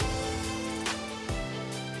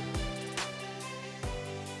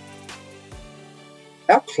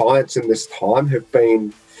our clients in this time have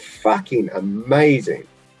been fucking amazing.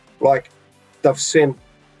 Like, they've sent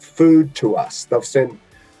food to us. They've sent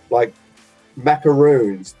like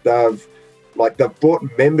macaroons. They've bought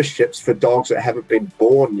memberships for dogs that haven't been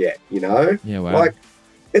born yet, Yeah, wow. Like,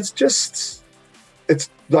 it's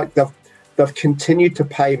like they've continued to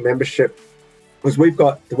pay membership, because we've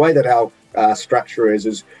got, the way that our structure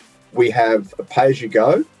is we have a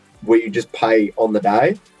pay-as-you-go where you just pay on the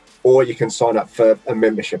day, or you can sign up for a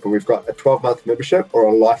membership, and we've got a 12-month membership or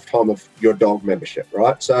a lifetime of your dog membership,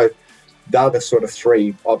 right? So they're the sort of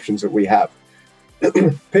three options that we have.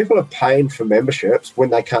 People are paying for memberships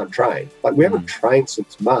when they can't train. Like, we haven't trained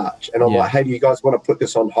since March, and I'm like, hey, do you guys want to put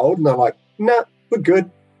this on hold? And they're like, nah, we're good.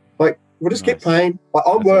 Like, we'll just keep paying. Like,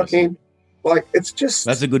 I'm working. Awesome. Like, it's just...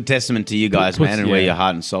 That's a good testament to you guys, man, and where your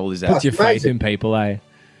heart and soul is at. Puts your faith in people, eh?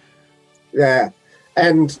 Yeah.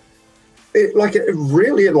 And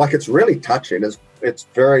it's really touching. It's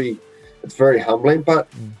very humbling, but...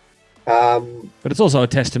 but it's also a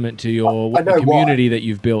testament to the community that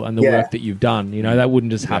you've built and the work that you've done. That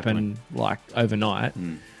wouldn't just happen like overnight.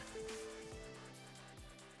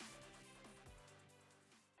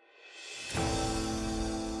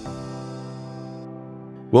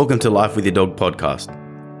 Welcome to Life with Your Dog podcast.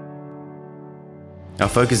 Our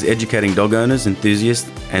focus is educating dog owners, enthusiasts,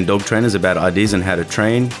 and dog trainers about ideas on how to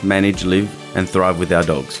train, manage, live, and thrive with our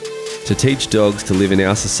dogs. To teach dogs to live in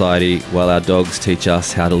our society while our dogs teach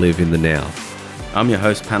us how to live in the now. I'm your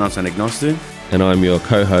host, Panos Anagnostou. And I'm your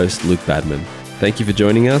co-host, Luke Badman. Thank you for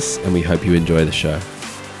joining us, and we hope you enjoy the show.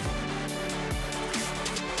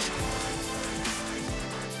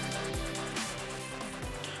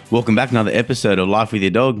 Welcome back to another episode of Life with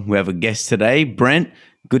Your Dog. We have a guest today, Brent.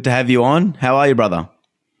 Good to have you on. How are you, brother?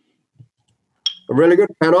 I'm really good,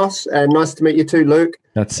 Panos, and nice to meet you too, Luke.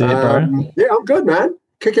 That's it, bro. Yeah, I'm good, man.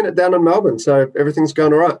 Kicking it down in Melbourne, so everything's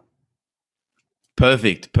going all right.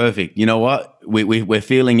 Perfect. You know what? We're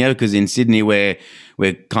feeling it, because in Sydney we're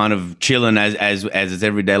kind of chilling as it's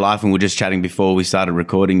everyday life, and we're just chatting before we started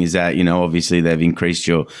recording. Is that obviously they've increased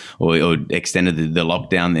or extended the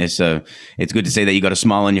lockdown there, so it's good to see that you got a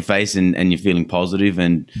smile on your face and you're feeling positive,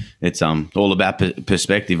 and it's all about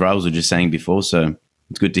perspective. Right? I was just saying before, so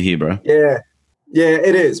it's good to hear, bro. Yeah,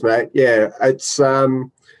 it is, mate. Yeah, it's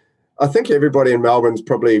I think everybody in Melbourne's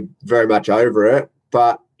probably very much over it,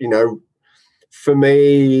 but for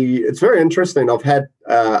me, it's very interesting. I've had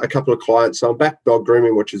a couple of clients. So I'm back dog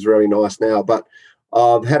grooming, which is really nice now. But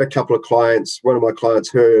I've had a couple of clients. One of my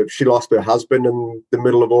clients, she lost her husband in the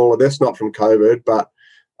middle of all of this, not from COVID, but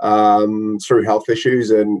through health issues.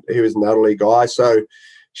 And he was an elderly guy. So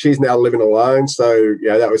she's now living alone. So,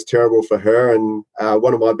 that was terrible for her. And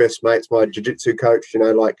one of my best mates, my jiu-jitsu coach,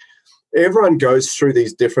 everyone goes through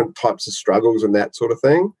these different types of struggles and that sort of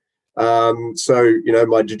thing. So,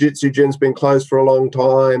 my jiu-jitsu gym's been closed for a long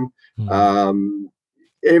time.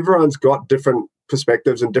 Everyone's got different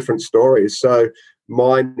perspectives and different stories. So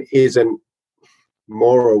mine isn't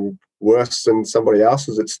more or worse than somebody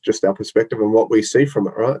else's. It's just our perspective and what we see from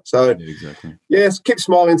it, right? So, exactly. Yes, keep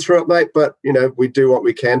smiling through it, mate. But, we do what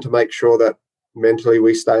we can to make sure that mentally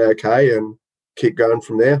we stay okay and keep going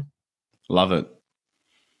from there. Love it.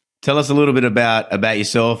 Tell us a little bit about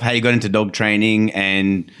yourself, how you got into dog training,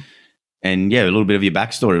 and a little bit of your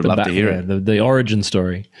backstory. I'd love to hear it. The origin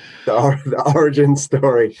story. The origin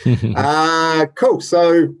story. Cool.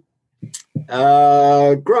 So,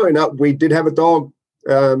 growing up, we did have a dog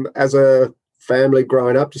as a family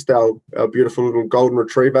growing up, just our beautiful little golden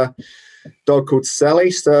retriever dog called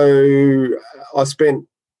Sally. So I spent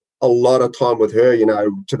a lot of time with her,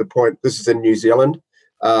 to the point, this is in New Zealand.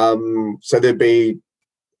 So there'd be,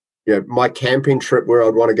 my camping trip where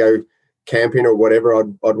I'd want to go camping or whatever,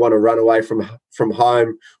 I'd want to run away from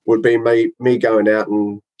home, would be me going out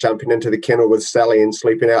and jumping into the kennel with Sally and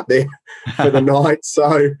sleeping out there for the night.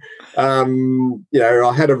 So,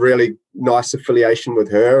 I had a really nice affiliation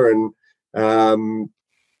with her, and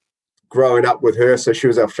growing up with her, so she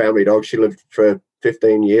was our family dog. She lived for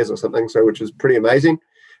 15 years or something, so which was pretty amazing.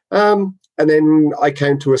 And then I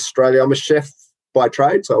came to Australia. I'm a chef by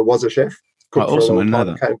trade, so I was a chef. Awesome, I know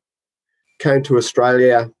that. Came to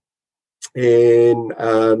Australia in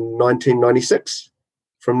 1996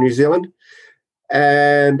 from New Zealand,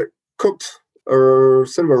 and cooked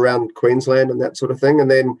sort of around Queensland and that sort of thing, and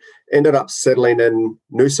then ended up settling in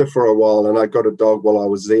Noosa for a while. And I got a dog while I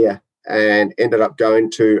was there, and ended up going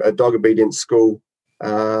to a dog obedience school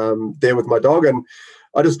there with my dog. And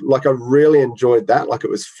I really enjoyed that. Like, it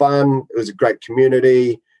was fun. It was a great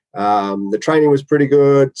community. The training was pretty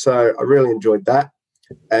good. So I really enjoyed that.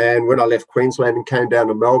 And when I left Queensland and came down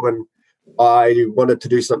to Melbourne, I wanted to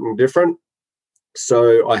do something different.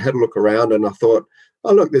 So I had a look around and I thought,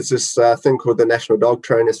 oh, look, there's this thing called the National Dog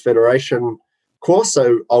Trainers Federation course.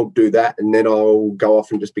 So I'll do that and then I'll go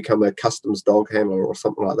off and just become a customs dog handler or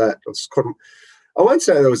something like that. I won't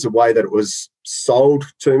say there was a way that it was sold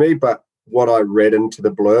to me, but what I read into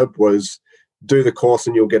the blurb was do the course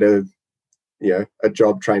and you'll get a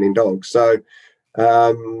job training dogs. So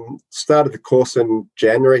started the course in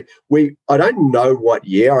January. I don't know what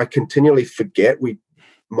year. I continually forget.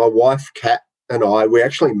 My wife, Kat, and we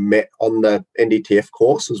actually met on the NDTF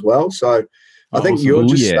course as well. So I think you're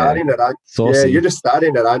just starting it, aren't you? Yeah, you're just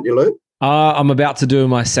starting it, aren't you, Luke? I'm about to do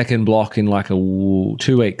my second block in like 2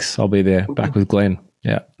 weeks. I'll be there back with Glenn.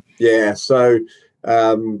 Yeah. Yeah. So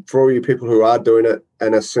for all you people who are doing it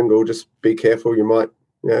and are single, just be careful. You might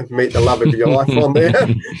meet the love of your life on there,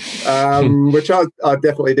 which I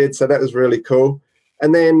definitely did. So that was really cool.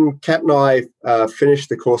 And then Kat and I finished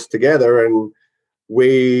the course together, and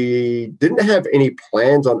we didn't have any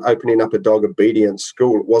plans on opening up a dog obedience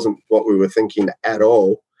school. It wasn't what we were thinking at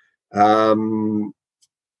all.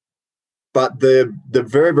 But the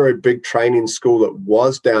very, very big training school that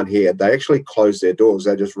was down here, they actually closed their doors.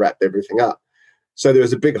 They just wrapped everything up. So there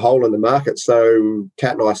was a big hole in the market. So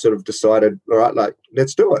Kat and I sort of decided, all right, like,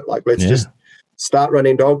 let's do it. Like, let's just start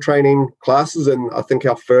running dog training classes. And I think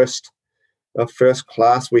our first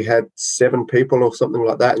class, we had 7 people or something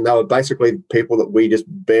like that. And they were basically people that we just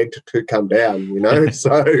begged to come down,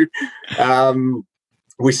 So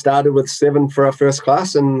we started with 7 for our first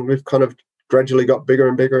class, and we've kind of gradually got bigger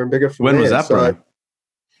and bigger and bigger from there. When was that, bro?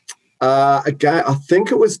 Again, I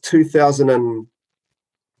think it was 2009,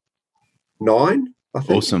 I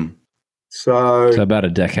think. Awesome. So about a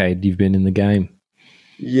decade you've been in the game.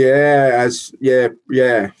 Yeah,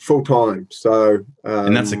 full time. So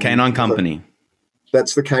and that's the Canine Company.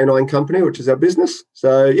 That's the Canine Company, which is our business.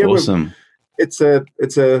 So yeah, awesome.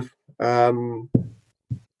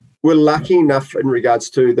 We're lucky enough in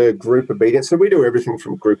regards to the group obedience. So we do everything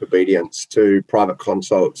from group obedience to private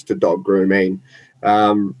consults to dog grooming.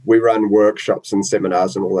 We run workshops and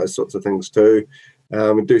seminars and all those sorts of things too.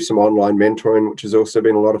 We do some online mentoring, which has also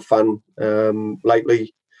been a lot of fun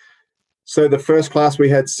lately. So the first class we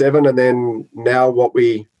had 7, and then now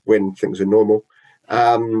when things are normal,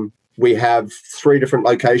 we have 3 different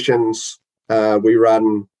locations. We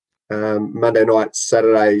run Monday nights,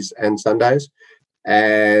 Saturdays, and Sundays.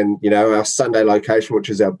 And, our Sunday location, which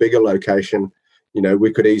is our bigger location,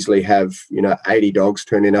 we could easily have, 80 dogs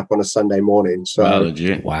turning up on a Sunday morning. So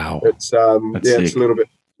legit. Wow. It's it's a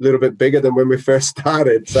little bit bigger than when we first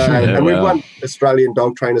started. So and we've won Australian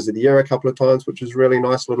Dog Trainers of the Year a couple of times, which is really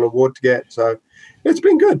nice little award to get. So it's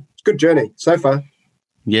been good. It's a good journey so far.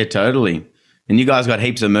 Yeah, totally. And you guys got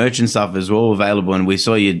heaps of merch and stuff as well available, and we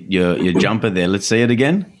saw your jumper there. Let's see it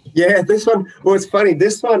again. Yeah, this one. Well, it's funny.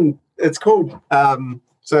 This one, it's called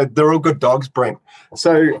so They're All Good Dogs, Brent.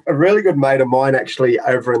 So a really good mate of mine actually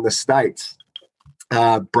over in the States,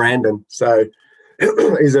 Brandon. So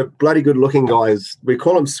he's a bloody good-looking guy. We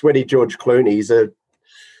call him Sweaty George Clooney. He's a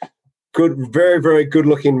good, very, very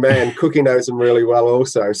good-looking man. Cookie knows him really well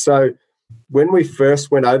also. So when we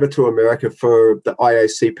first went over to America for the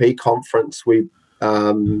IACP conference,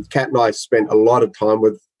 Kat and I spent a lot of time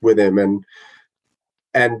with him,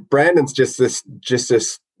 and Brandon's just this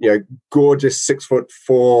gorgeous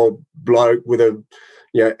 6'4" bloke with a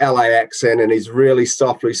LA accent, and he's really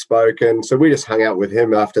softly spoken. So we just hung out with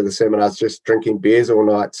him after the seminars, just drinking beers all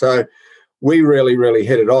night. So we really, really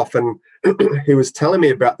hit it off. And he was telling me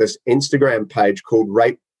about this Instagram page called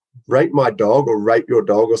Rate My Dog or Rate Your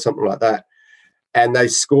Dog or something like that. And they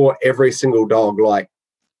score every single dog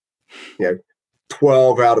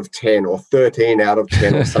 12 out of 10 or 13 out of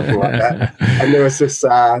 10 or something like that. And there was this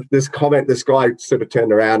comment, this guy sort of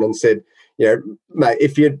turned around and said, mate,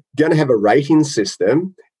 if you're going to have a rating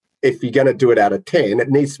system, if you're going to do it out of 10, it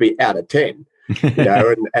needs to be out of 10. And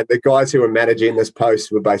the guys who were managing this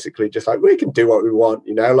post were basically just like, we can do what we want,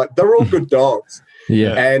 they're all good dogs.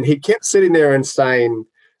 Yeah. And he kept sitting there and saying,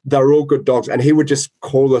 they're all good dogs. And he would just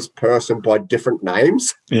call this person by different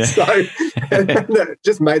names. Yeah. So it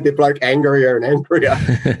just made the bloke angrier and angrier.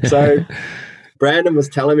 So Brandon was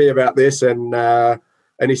telling me about this, and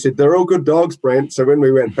he said, they're all good dogs, Brent. So when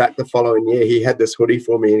we went back the following year, he had this hoodie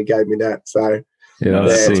for me and he gave me that. So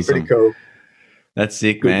it's pretty cool. That's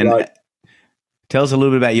sick, good man. Bloke. Tell us a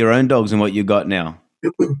little bit about your own dogs and what you got now.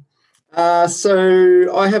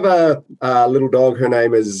 So I have a little dog. Her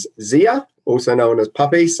name is Zia, also known as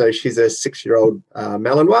Puppy. So she's a 6-year-old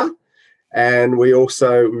Malinois. And we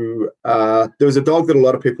also, there was a dog that a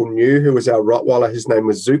lot of people knew who was our Rottweiler. His name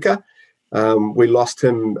was Zuka. We lost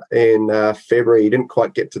him in February. He didn't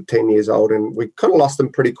quite get to 10 years old, and we kind of lost him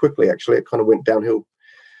pretty quickly, actually. It kind of went downhill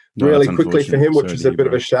really quickly for him, which is a bit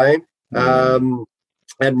of a shame.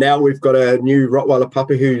 And now we've got a new Rottweiler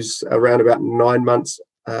puppy who's around about 9 months.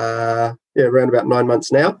 Around about 9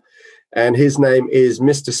 months now. And his name is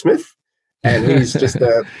Mr. Smith. And he's just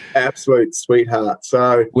an absolute sweetheart.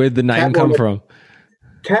 So where'd the name come from?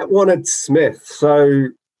 Kat wanted Smith. So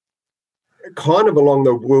kind of along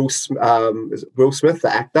the Will Smith,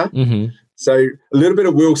 the actor. Mm-hmm. So a little bit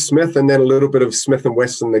of Will Smith and then a little bit of Smith &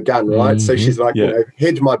 Wesson, the gun, right? So she's like,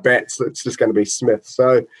 hedge my bets. It's just going to be Smith.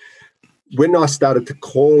 So when I started to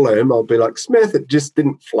call him, I'll be like, Smith, it just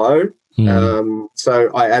didn't flow.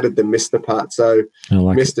 So I added the Mr. part. So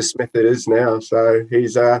Mr. Smith it is now. So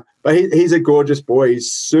he's a gorgeous boy.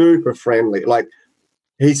 He's super friendly. Like,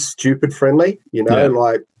 he's stupid friendly,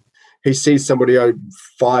 like he sees somebody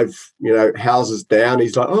 5, houses down.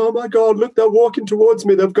 He's like, oh my God, look, they're walking towards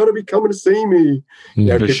me. They've got to be coming to see me.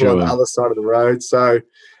 People on the other side of the road. So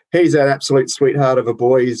he's an absolute sweetheart of a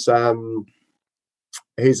boy. He's a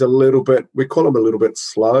little bit, we call him a little bit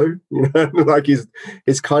slow, like he's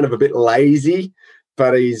kind of a bit lazy,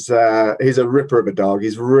 but he's a ripper of a dog.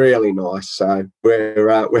 He's really nice. So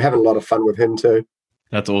we're having a lot of fun with him too.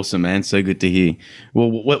 That's awesome, man. So good to hear.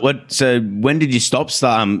 Well, so when did you stop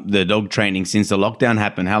the dog training since the lockdown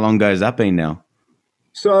happened? How long ago has that been now?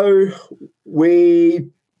 So we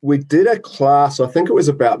did a class, I think it was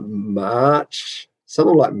about March,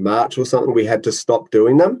 something like March or something. We had to stop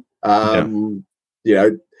doing them.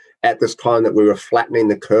 At this time that we were flattening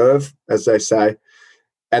the curve, as they say.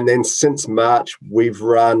 And then since March,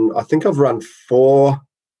 I think I've run 4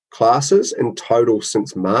 classes in total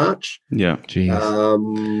since March. Yeah.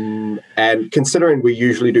 And considering we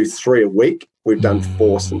usually do 3 a week, we've done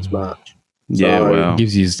 4 since March. Wow.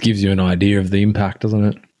 Gives you an idea of the impact, doesn't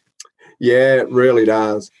it? Yeah, it really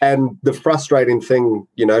does. And the frustrating thing,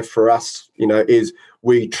 for us, is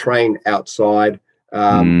we train outside.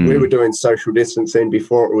 We were doing social distancing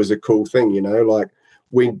before it was a cool thing, like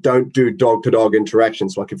we don't do dog-to-dog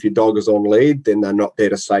interactions. Like if your dog is on lead, then they're not there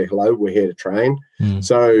to say hello. We're here to train.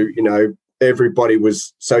 So, everybody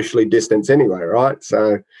was socially distanced anyway, right?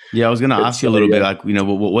 So yeah, I was going to ask you a little bit, like,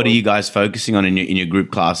 what are you guys focusing on in your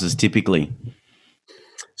group classes typically?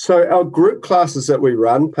 So our group classes that we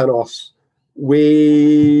run, Panos,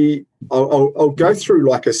 I'll go through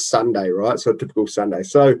like a Sunday, right? So a typical Sunday.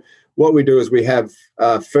 So what we do is we have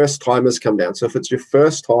first timers come down. So if it's your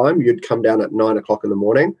first time, you'd come down at 9 o'clock in the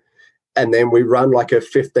morning, and then we run like a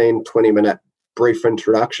 15, 20-minute brief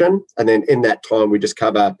introduction. And then in that time, we just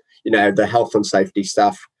cover, the health and safety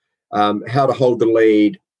stuff, how to hold the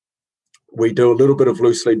lead. We do a little bit of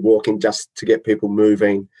loose lead walking just to get people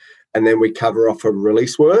moving. And then we cover off a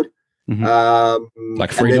release word.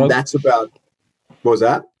 Like free and then dog? That's about, what was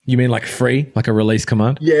that? You mean like free, like a release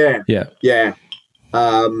command? Yeah. Yeah.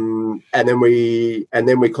 And then we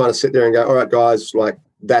kind of sit there and go, all right, guys, like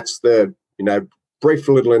that's the, brief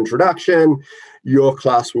little introduction. Your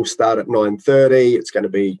class will start at 9:30. It's going to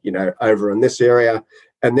be, over in this area.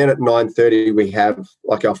 And then at 9:30, we have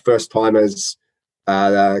like our first timers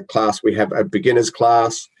class. We have a beginner's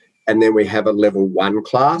class, and then we have a level 1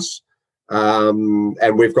 class.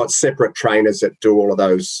 And we've got separate trainers that do all of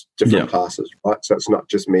those different classes, right? So it's not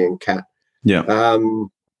just me and Kat. Yeah.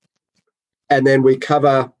 And then we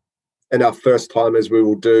cover, in our first timers, we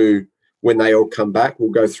will do, when they all come back,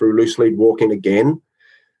 we'll go through loose lead walking again,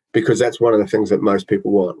 because that's one of the things that most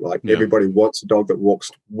people want. Like everybody wants a dog that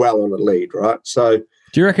walks well on a lead, right? So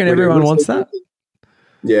do you reckon everyone wants that?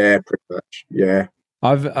 Yeah, pretty much. Yeah.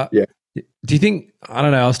 Do you think, I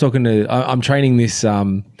don't know, I was talking to, I'm training this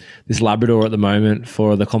Labrador at the moment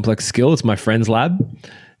for the complex skill. It's my friend's lab.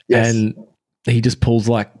 Yes. And he just pulls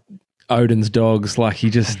like Odin's dogs. Like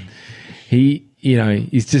he's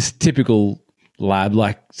just typical lab,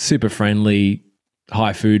 like super friendly,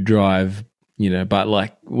 high food drive, but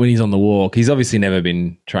like when he's on the walk, he's obviously never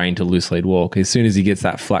been trained to loose lead walk. As soon as he gets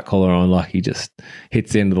that flat collar on, like he just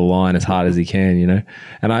hits the end of the line as hard as he can,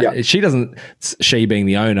 And she being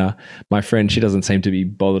the owner, my friend, she doesn't seem to be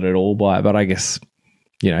bothered at all by it, but I guess,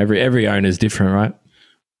 every owner is different, right?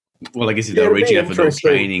 Well, I guess if they're reaching out for dog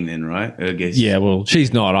training then, right? I guess. Yeah, well,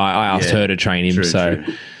 she's not. I asked her to train him, true.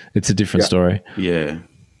 It's a different story. Yeah.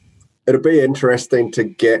 It'll be interesting to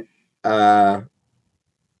get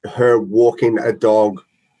her walking a dog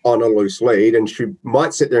on a loose lead, and she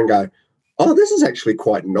might sit there and go, oh, this is actually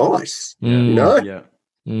quite nice, Yeah.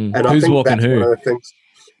 And who's I think walking that's who? one of the things.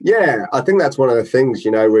 Yeah, I think that's one of the things,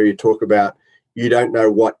 where you talk about you don't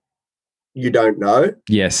know what you don't know.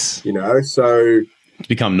 Yes. So It's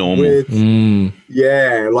become normal.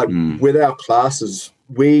 With our classes,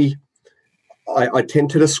 I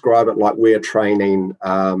tend to describe it like we're training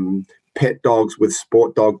pet dogs with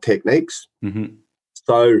sport dog techniques. Mm-hmm.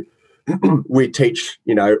 So we teach,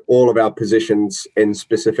 all of our positions in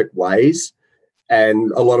specific ways.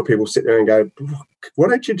 And a lot of people sit there and go, why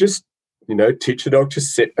don't you just, teach the dog to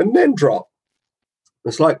sit and then drop?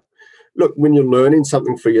 It's like, look, when you're learning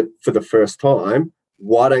something for the first time,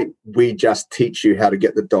 why don't we just teach you how to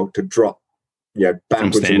get the dog to drop,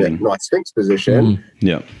 backwards in that nice sphinx position?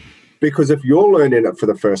 Yeah. Because if you're learning it for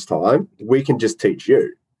the first time, we can just teach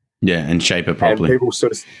you. Yeah, and shape it properly. And people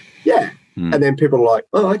sort of, and then people are like,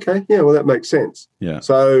 oh, okay, yeah, well, that makes sense. Yeah.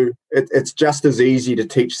 So it's just as easy to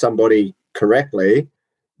teach somebody correctly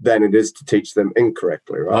than it is to teach them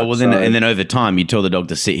incorrectly, right? Oh, well, then over time, you tell the dog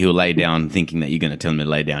to sit, he'll lay down thinking that you're going to tell him to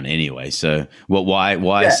lay down anyway. So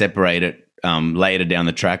why separate it later down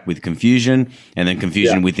the track with confusion and then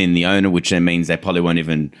confusion within the owner, which then means they probably won't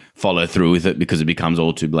even follow through with it because it becomes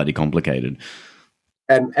all too bloody complicated.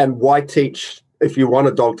 And why teach, if you want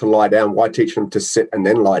a dog to lie down, why teach them to sit and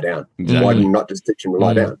then lie down? Exactly. Why do you not just teach them to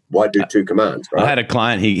lie down? Why do two commands, right? I had a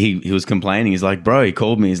client, he was complaining. He's like, bro, he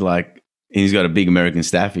called me. He's like, he's got a big American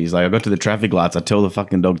Staffy. He's like, I got to the traffic lights. I tell the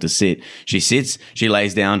fucking dog to sit. She sits, she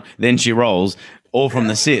lays down, then she rolls, all from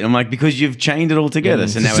the sit. I'm like, because you've chained it all together.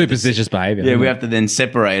 So now superstitious behavior. Yeah, we have to then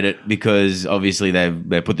separate it because obviously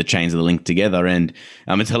they put the chains of the link together, and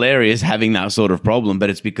it's hilarious having that sort of problem. But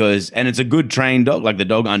it's because, and it's a good trained dog. Like the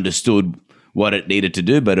dog understood what it needed to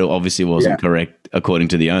do, but it obviously wasn't correct according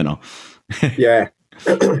to the owner.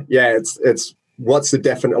 It's what's the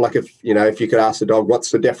definite, like if you could ask the dog,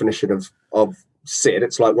 what's the definition of sit?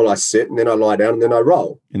 It's like, well, I sit and then I lie down and then I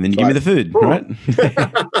roll. And then you give me the food, right?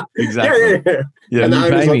 Exactly. Yeah. And the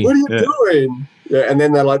owner's like, what are you doing? Yeah. And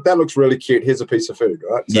then they're like, that looks really cute. Here's a piece of food,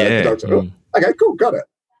 right? So the dog's like, okay, cool, got it.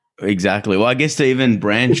 Exactly. Well, I guess to even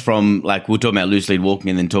branch from, like, we're talking about loose lead walking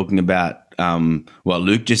and then talking about what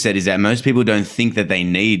Luke just said, is that most people don't think that they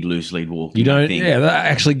need loose lead walking. You don't,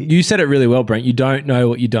 actually, you said it really well, Brent. You don't know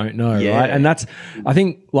what you don't know, right? And that's, I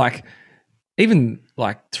think, like, even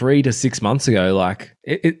like 3 to 6 months ago, like,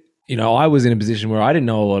 I was in a position where I didn't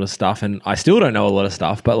know a lot of stuff, and I still don't know a lot of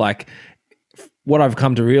stuff, but like, what I've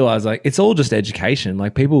come to realize, like, it's all just education.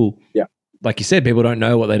 Like, people, like you said, people don't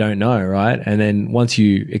know what they don't know, right? And then once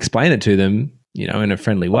you explain it to them, in a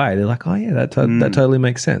friendly way, they're like, oh yeah, that totally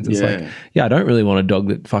makes sense. It's like, I don't really want a dog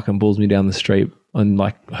that fucking pulls me down the street and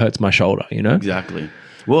like hurts my shoulder, Exactly.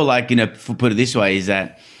 Well, like, put it this way, is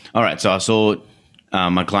that, all right, so I saw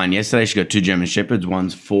my client yesterday. She got 2 German Shepherds.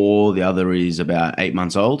 One's 4, the other is about 8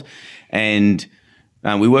 months old. And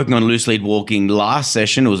we were working on loose lead walking last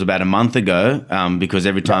session. It was about a month ago because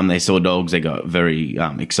every time they saw dogs, they got very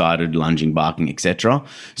excited, lunging, barking, etc.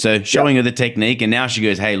 So showing her the technique, and now she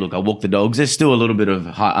goes, hey, look, I walk the dogs. There's still a little bit of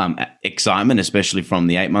excitement, especially from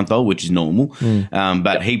the 8-month-old, which is normal,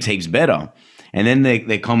 but heaps better. And then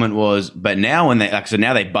their comment was, but now when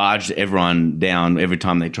now they barged everyone down every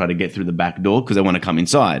time they try to get through the back door because they want to come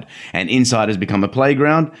inside. And inside has become a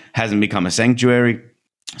playground, hasn't become a sanctuary.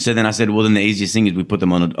 So then I said, well, then the easiest thing is we put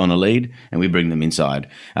them on a lead and we bring them inside.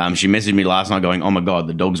 She messaged me last night going, oh my God,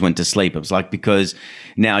 the dogs went to sleep. It was like, because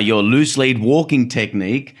now your loose lead walking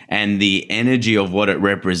technique and the energy of what it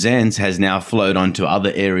represents has now flowed onto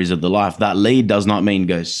other areas of the life. That lead does not mean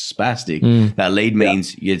go spastic. That lead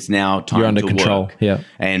means it's now time You're under to control. work. Yeah.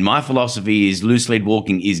 And my philosophy is loose lead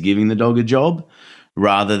walking is giving the dog a job,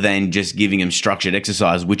 rather than just giving him structured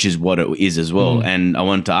exercise, which is what it is as well. And I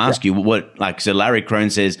wanted to ask you so Larry Crone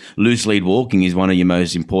says loose lead walking is one of your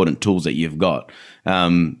most important tools that you've got.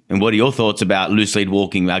 And what are your thoughts about loose lead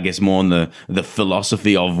walking, I guess more on the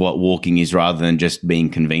philosophy of what walking is rather than just being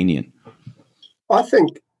convenient? I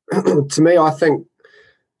think, to me,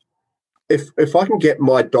 if I can get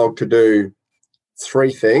my dog to do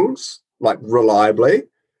 3 things, like reliably,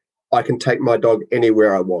 I can take my dog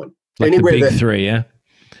anywhere I want. Like anywhere the big 3, yeah?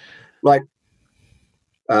 Like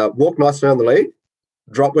walk nicely on the lead,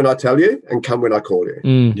 drop when I tell you, and come when I call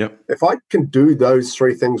you. Yep. If I can do those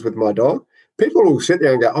 3 things with my dog, people will sit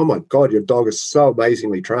there and go, oh my God, your dog is so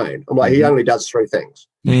amazingly trained. I'm like, he only does 3 things.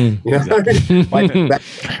 Exactly. Like that.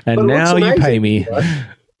 And now you pay me.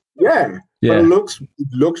 Yeah. But it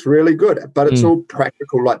looks really good. But it's all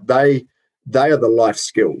practical. Like they are the life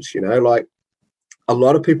skills, like a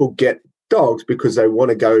lot of people get dogs because they want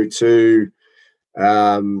to go to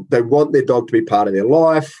they want their dog to be part of their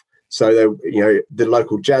life. So the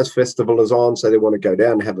local jazz festival is on, so they want to go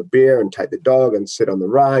down and have a beer and take the dog and sit on the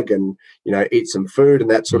rug and eat some food and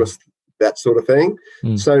that sort of thing.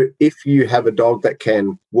 So if you have a dog that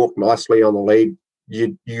can walk nicely on the lead,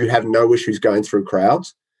 you have no issues going through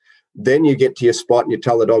crowds. Then you get to your spot and you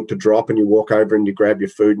tell the dog to drop, and you walk over and you grab your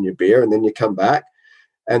food and your beer, and then you come back.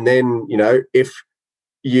 And then, if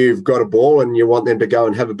you've got a ball and you want them to go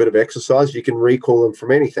and have a bit of exercise, you can recall them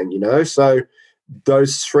from anything, So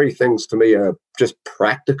those three things to me are just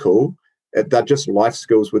practical. They're just life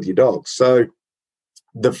skills with your dog. So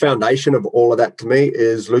the foundation of all of that to me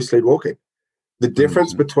is loose lead walking. The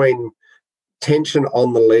difference between tension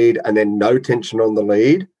on the lead and then no tension on the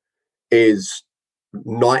lead is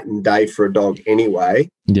night and day for a dog anyway.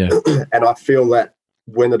 Yeah. And I feel that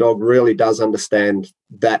when the dog really does understand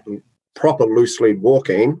that proper loose lead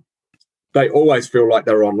walking, they always feel like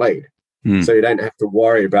they're on lead. So you don't have to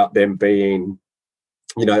worry about them being,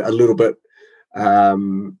 a little bit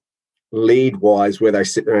lead wise, where they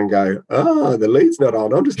sit there and go, the lead's not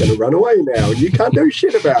on, I'm just going to run away now and you can't do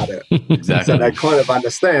shit about it. Exactly. So they kind of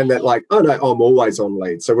understand that, like, oh no, I'm always on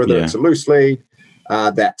lead. So whether it's a loose lead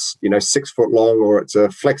that's 6 foot long, or it's a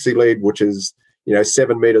flexi lead which is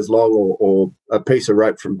 7 meters long, or a piece of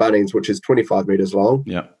rope from Bunnings which is 25 meters long,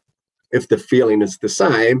 if the feeling is the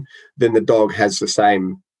same, then the dog has the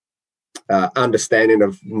same understanding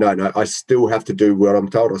of no, I still have to do what I'm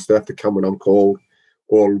told, I still have to come when I'm called,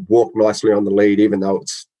 or walk nicely on the lead even though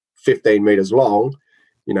it's 15 meters long.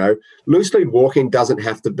 Loose lead walking doesn't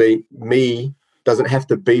have to be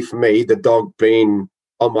for me the dog being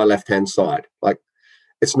on my left hand side. Like,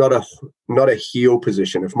 it's not a heel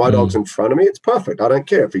position. If my dog's in front of me, it's perfect, I don't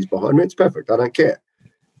care. If he's behind me, it's perfect, I don't care.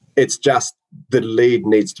 It's just the lead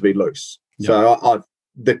needs to be loose. So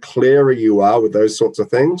the clearer you are with those sorts of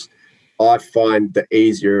things, I find the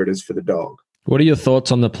easier it is for the dog. What are your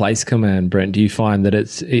thoughts on the place command, Brent? Do you find that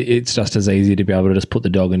it's just as easy to be able to just put the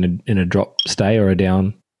dog in a drop stay or a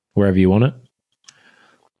down wherever you want it?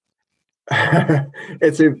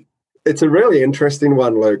 It's a really interesting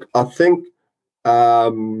one, Luke. I think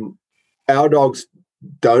our dogs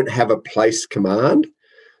don't have a place command,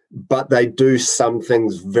 but they do some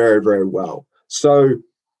things very, very well. So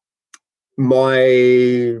my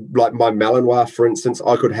Malinois, for instance,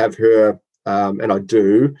 I could have her, and I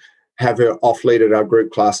do have her off lead at our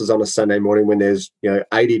group classes on a Sunday morning when there's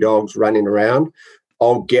 80 dogs running around.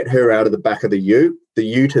 I'll get her out of the back of the ute. The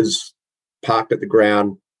ute is parked at the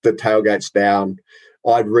ground, the tailgate's down.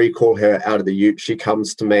 I'd recall her out of the ute. She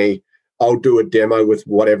comes to me. I'll do a demo with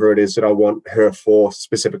whatever it is that I want her for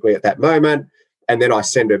specifically at that moment, and then I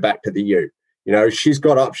send her back to the ute. She's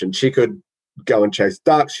got options. She could go and chase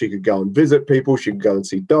ducks. She could go and visit people. She could go and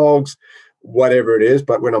see dogs, whatever it is.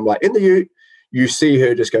 But when I'm like in the ute, you see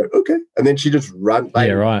her just go, okay. And then she just runs.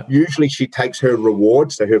 Yeah, right. Usually she takes her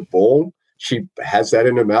reward, so her ball, she has that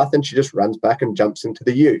in her mouth and she just runs back and jumps into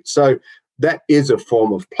the ute. So that is a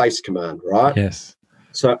form of place command, right? Yes.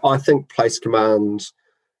 So I think place commands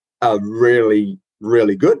are really,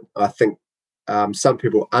 really good. I think some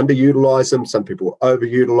people underutilize them. Some people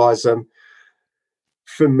overutilize them.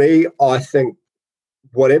 For me, I think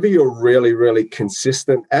whatever you're really, really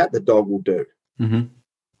consistent at, the dog will do.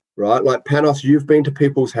 Right? Like, Panos, you've been to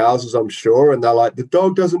people's houses, I'm sure, and they're like, the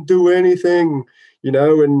dog doesn't do anything,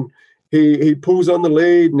 and he pulls on the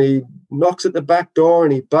lead and he knocks at the back door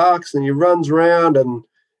and he barks and he runs around, and,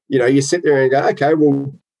 you sit there and go, okay,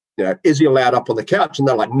 well, is he allowed up on the couch? And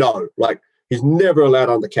they're like, no, like, he's never allowed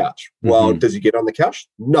on the couch. Well, does he get on the couch?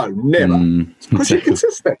 No, never. Because you're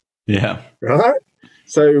consistent. Yeah. Right?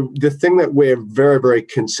 So the thing that we're very, very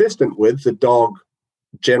consistent with, the dog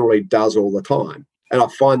generally does all the time. And I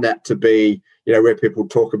find that to be, where people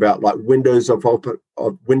talk about like windows of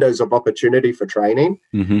opportunity for training.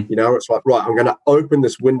 It's like, right, I'm going to open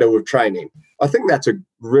this window of training. I think that's a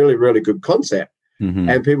really, really good concept.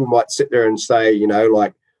 And people might sit there and say,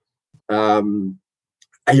 like, are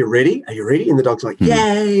you ready? Are you ready? And the dog's like,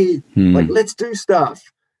 yay, like, let's do stuff,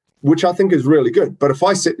 which I think is really good. But if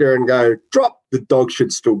I sit there and go, drop, the dog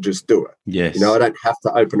should still just do it. Yes. I don't have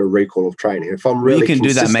to open a recall of training. If I'm really you can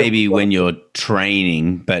do that maybe when you're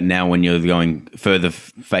training, but now when you're going further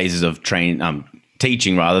phases of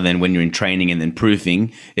teaching rather than when you're in training and then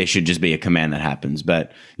proofing, there should just be a command that happens.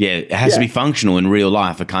 But yeah, it has to be functional in real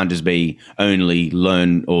life. It can't just be only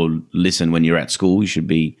learn or listen when you're at school. You should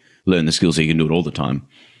be learn the skills so you can do it all the time.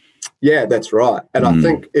 Yeah, that's right. And I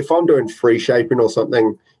think if I'm doing free shaping or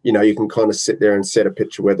something, you can kind of sit there and set a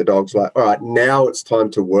picture where the dog's like, all right, now it's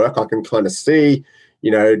time to work. I can kind of see,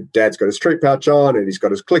 Dad's got his street pouch on and he's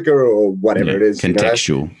got his clicker or whatever it is.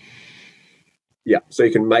 Contextual. Yeah, so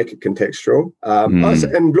you can make it contextual.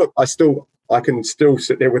 And look, I can still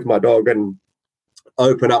sit there with my dog and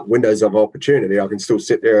open up windows of opportunity. I can still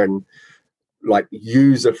sit there and like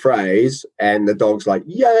use a phrase and the dog's like,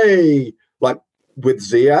 yay. Like with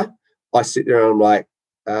Zia, I sit there and I'm like,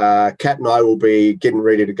 Kat and I will be getting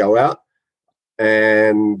ready to go out,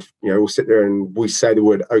 and we'll sit there and we say the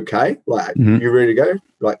word okay, like, you ready to go?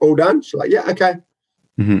 Like, all done? She's like, yeah, okay.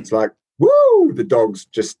 It's like, woo, the dogs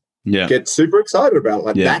just get super excited about it.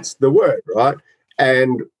 Like, that's the word, right?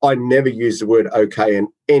 And I never use the word okay in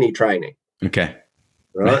any training. Okay.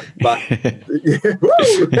 Right. But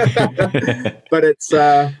but it's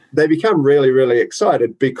they become really, really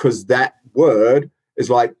excited because that word is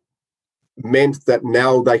like meant that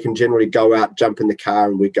now they can generally go out, jump in the car,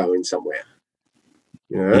 and we're going somewhere.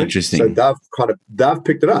 Interesting. So they've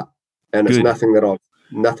picked it up, and it's nothing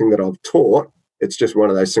that I've taught. It's just one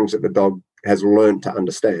of those things that the dog has learned to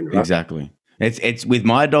understand. Right? Exactly. It's with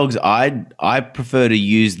my dogs. I prefer to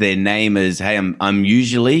use their name as, hey, I'm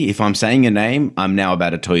usually, if I'm saying a name, I'm now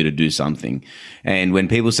about to tell you to do something. And when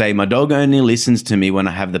people say my dog only listens to me when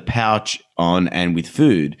I have the pouch on and with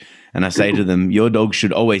food, and I say to them, your dog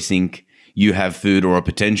should always think you have food or a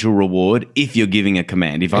potential reward if you're giving a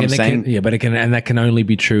command. If I'm saying, but that can only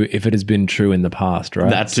be true if it has been true in the past, right?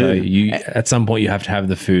 That's so at some point you have to have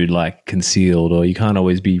the food like concealed, or you can't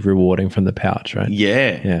always be rewarding from the pouch, right?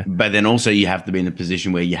 Yeah. But then also you have to be in a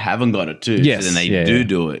position where you haven't got it too. Yes. So then they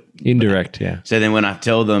do it. Indirect, So then when I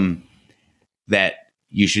tell them that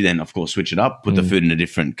you should then, of course, switch it up, put the food in a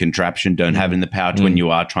different contraption, don't have it in the pouch when you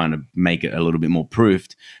are trying to make it a little bit more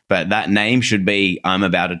proofed. But that name should be, I'm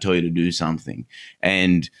about to tell you to do something.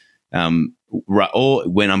 And or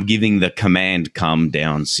when I'm giving the command, come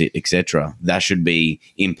down, sit, etc., that should be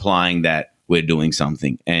implying that we're doing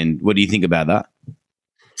something. And what do you think about that?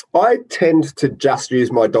 I tend to just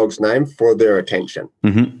use my dog's name for their attention.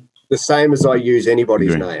 The same as I use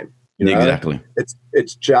anybody's name. Exactly.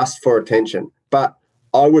 It's just for attention. But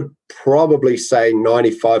I would probably say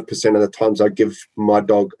 95% of the times I give my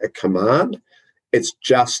dog a command, it's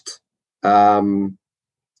just a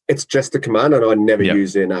command, and I never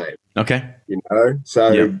use their name. Okay.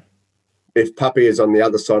 So if Puppy is on the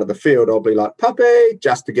other side of the field, I'll be like, Puppy,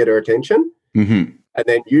 just to get her attention. And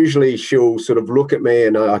then usually she'll sort of look at me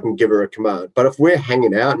and I can give her a command. But if we're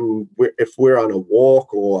hanging out and if we're on a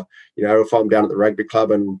walk, or, if I'm down at the rugby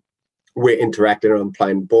club and we're interacting and I'm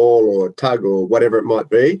playing ball or tug or whatever it might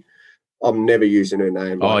be, I'm never using her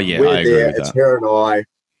name. We're I agree there, with it's her and I.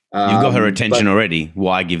 You've got her attention already.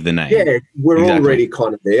 Why give the name? Yeah, we're already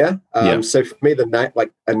kind of there. So for me, the name,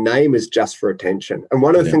 like a name, is just for attention. And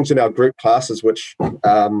one of the things in our group classes, which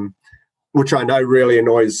I know really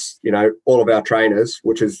annoys, all of our trainers,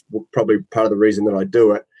 which is probably part of the reason that I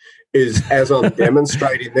do it, is as I'm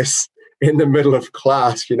demonstrating this in the middle of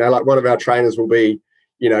class, like one of our trainers will be,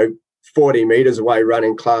 40 meters away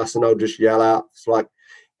running class, and I'll just yell out, it's like,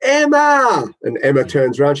 Emma! And Emma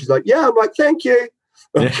turns around, she's like, yeah. I'm like, thank you.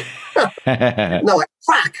 And they're like,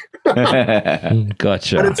 fuck.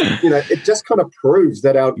 Gotcha. But it's, it just kind of proves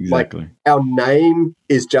that our name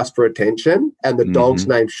is just for attention, and the dog's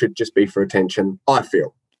name should just be for attention, I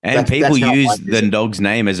feel. And people use the dog's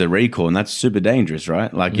name as a recall, and that's super dangerous,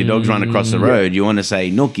 right? Like your dog's running across the road, you want to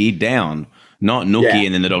say Nookie down, not Nookie,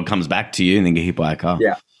 and then the dog comes back to you and then get hit by a car.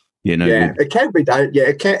 It can be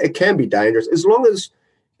it can be dangerous as long as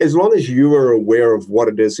you are aware of what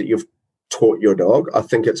it is that you've taught your dog. I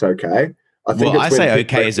think it's okay. I say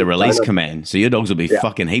okay as a release command. So your dogs will be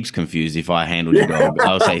fucking heaps confused if I handle your dog.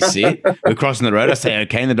 I'll say sit. We're crossing the road. I say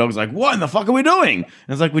okay, and the dog's like, what in the fuck are we doing? And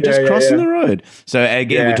it's like, we're just crossing the road. So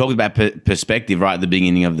again, we talked about perspective right at the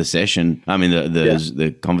beginning of the session. I mean,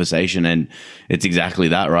 the conversation, and it's exactly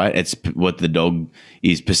that, right? It's what the dog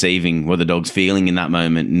is perceiving, what the dog's feeling in that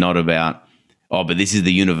moment, not about, oh, but this is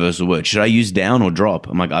the universal word. Should I use down or drop?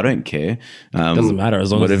 I'm like, I don't care. Doesn't matter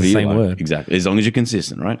as long as it's the same word. Exactly. As long as you're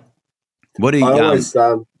consistent, right? What do you?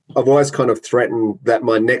 I've always kind of threatened that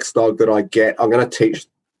my next dog that I get, I'm going to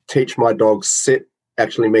teach my dog sit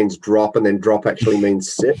actually means drop, and then drop actually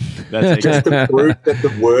means sit. That's just to prove that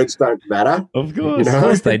the words don't matter. Of course, of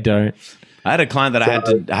course they don't. I had a client that I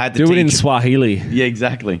had to do teach. It in Swahili. Yeah,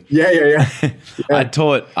 exactly. Yeah.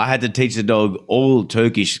 I had to teach the dog all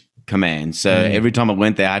Turkish commands. So every time I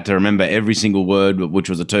went there, I had to remember every single word, which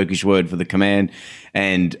was a Turkish word for the command,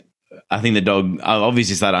 and I think the dog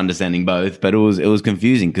obviously started understanding both, but it was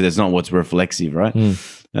confusing because it's not what's reflexive, right?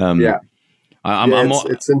 It's interesting.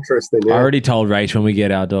 Yeah. I already told Rach when we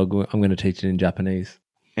get our dog, I'm going to teach it in Japanese.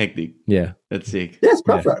 Hectic. Yeah. That's sick. Yeah, it's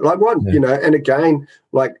perfect. Like and again,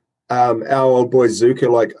 like our old boy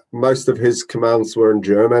Zuka, like most of his commands were in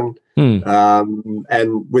German. And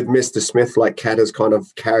with Mr. Smith, like Kat has kind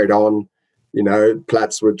of carried on,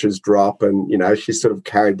 Platz, which is drop, and, she's sort of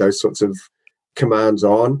carried those sorts of commands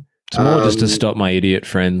on. It's more just to stop my idiot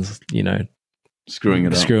friends,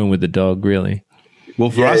 screwing with the dog, really. Well,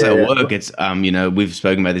 for us at work, it's we've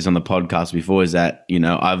spoken about this on the podcast before. Is that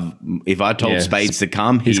if I told Spades to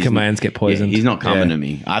come, his commands get poisoned. He's not coming to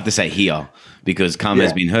me. I have to say here because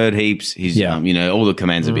has been heard heaps. He's all the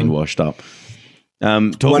commands have been washed up.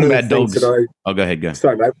 Talking about dogs. Go ahead. Go.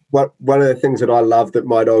 Sorry, mate. One of the things that I love that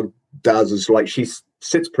my dog does is like she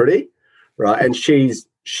sits pretty, right? And she's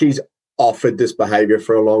offered this behavior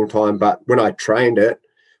for a long time, but when I trained it,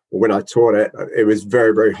 or when I taught it, it was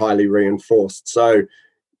very, very highly reinforced. So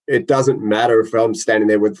it doesn't matter if I'm standing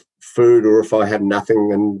there with food or if I have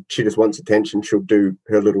nothing and she just wants attention, she'll do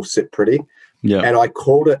her little sit pretty. Yeah. And I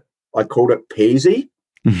called it Peasy.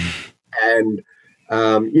 And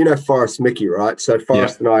Forrest Mickey, right? So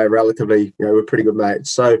Forrest and I are relatively, we're pretty good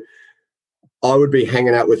mates. So I would be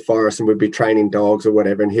hanging out with Forrest and we'd be training dogs or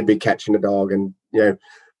whatever, and he'd be catching a dog and,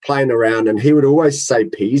 playing around, and he would always say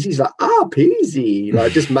Peasy. He's like, Peasy,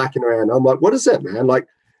 like just mucking around. I'm like, what is that, man? Like,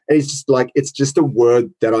 and he's just like, it's just a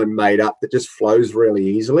word that I made up that just flows really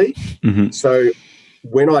easily. Mm-hmm. So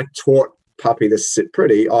when I taught Puppy to sit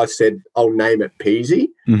pretty, I said, I'll name it Peasy.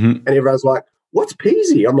 Mm-hmm. And everyone's like, what's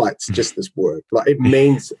Peasy? I'm like, it's just this word. Like, it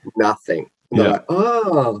means nothing. And they're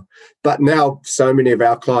like, but now so many of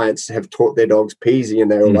our clients have taught their dogs Peasy,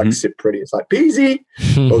 and they're all like, sit pretty. It's like, Peasy.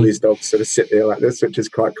 All these dogs sort of sit there like this, which is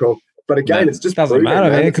quite cool. But again, it's just doesn't matter,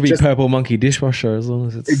 man. It could be purple monkey dishwasher as long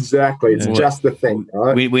as it's exactly. It's just the thing,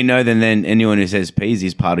 right? We know then anyone who says Peasy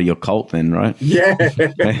is part of your cult, then, right? Yeah,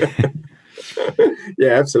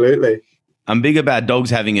 yeah, absolutely. I'm big about dogs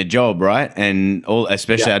having a job, right? And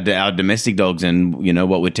especially our domestic dogs, and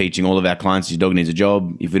what we're teaching all of our clients is dog needs a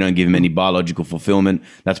job. If we don't give him any biological fulfillment,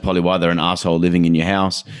 that's probably why they're an asshole living in your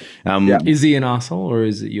house. Is he an asshole or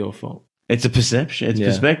is it your fault? It's a perception. It's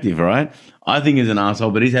perspective, right? I think he's an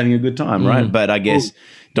asshole, but he's having a good time, right? But I guess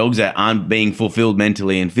dogs that aren't being fulfilled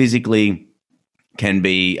mentally and physically can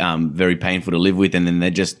be very painful to live with, and then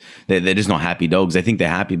they're just not happy dogs. They think they're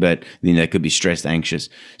happy, but they could be stressed, anxious.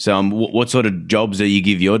 So, what sort of jobs do you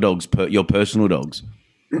give your dogs, your personal dogs?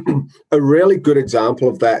 A really good example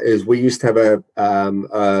of that is we used to have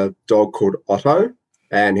a dog called Otto,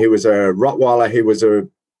 and he was a Rottweiler. He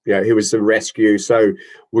was a rescue. So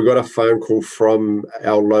we got a phone call from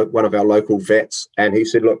one of our local vets, and he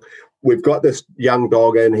said, "Look, we've got this young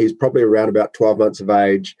dog in. He's probably around about 12 months of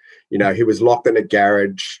age. He was locked in a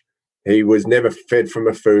garage. He was never fed from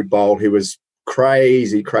a food bowl. He was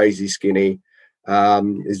crazy, crazy skinny.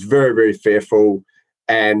 He's very, very fearful.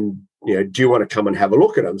 And, do you want to come and have a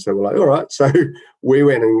look at him?" So we're like, all right. So we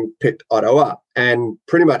went and picked Otto up. And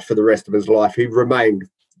pretty much for the rest of his life, he remained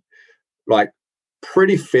like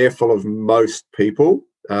pretty fearful of most people,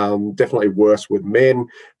 definitely worse with men.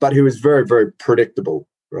 But he was very, very predictable,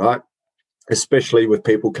 right? Especially with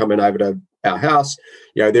people coming over to our house.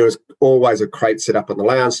 There was always a crate set up on the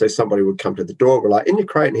lounge, so somebody would come to the door, we're like, in your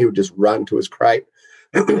crate, and he would just run to his crate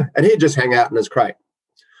and he'd just hang out in his crate.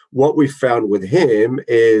 What we found with him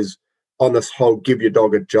is, on this whole give your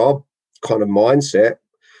dog a job kind of mindset,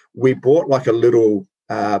 we bought like a little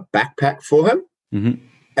backpack for him,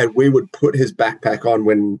 and we would put his backpack on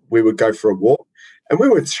when we would go for a walk, and we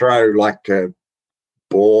would throw like a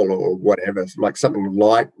ball or whatever, like something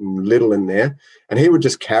light and little in there, and he would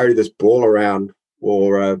just carry this ball around,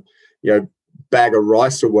 or a bag of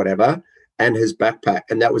rice or whatever, and his backpack,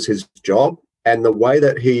 and that was his job. And the way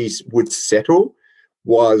that he would settle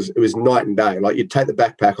was night and day. Like, you'd take the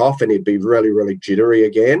backpack off and he'd be really, really jittery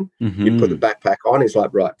again. You'd put the backpack on, he's like,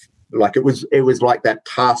 right. Like, it was like that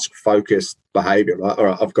task focused behavior. Like, all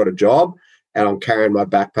right, I've got a job and I'm carrying my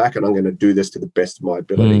backpack and I'm going to do this to the best of my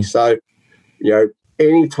ability. So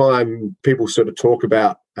anytime people sort of talk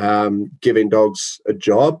about giving dogs a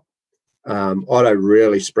job, Otto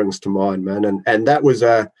really springs to mind, man. And that was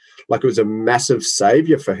it was a massive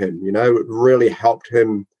savior for him. It really helped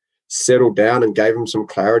him settle down and gave him some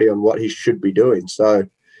clarity on what he should be doing. So,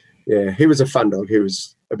 yeah, he was a fun dog. He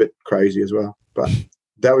was a bit crazy as well, but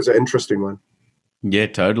that was an interesting one. Yeah,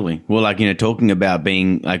 totally. Well, talking about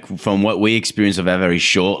being from what we experienced of our very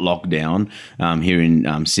short lockdown here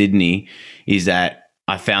in Sydney, is that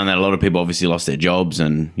I found that a lot of people obviously lost their jobs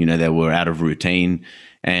and, they were out of routine.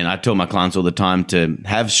 And I tell my clients all the time to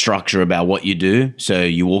have structure about what you do. So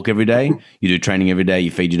you walk every day, you do training every day,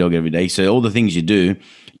 you feed your dog every day. So all the things you do,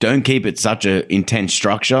 don't keep it such an intense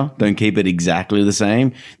structure. Don't keep it exactly the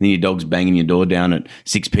same. Then your dog's banging your door down at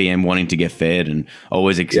 6 p.m. wanting to get fed and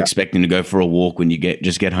always expecting to go for a walk when you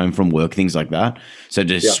get home from work, things like that. So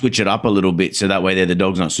just switch it up a little bit so that way the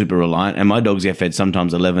dog's not super reliant. And my dogs get fed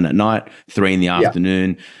sometimes 11 at night, 3 in the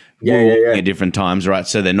afternoon. At different times, right?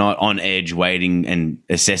 So they're not on edge waiting and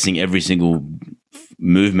assessing every single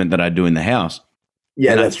movement that I do in the house.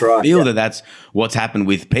 Yeah, and that's I right. feel that that's what's happened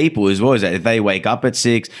with people as well. Is that if they wake up at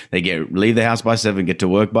 6, they leave the house by 7, get to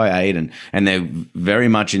work by 8, and they're very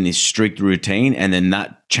much in this strict routine, and then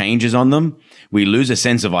that changes on them. We lose a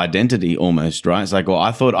sense of identity almost, right? It's like, well,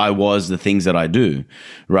 I thought I was the things that I do,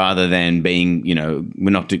 rather than being,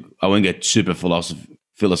 I won't get super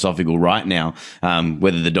philosophical right now,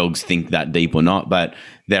 whether the dogs think that deep or not, but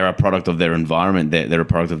they're a product of their environment. They're a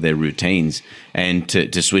product of their routines, and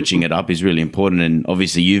to switching it up is really important. And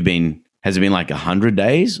obviously has it been like 100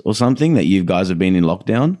 days or something that you guys have been in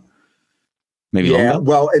lockdown? Maybe longer?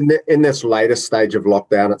 Well, in this latest stage of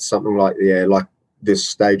lockdown, it's something like this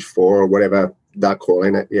stage 4 or whatever they're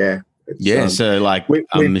calling it. So like we've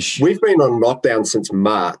been on lockdown since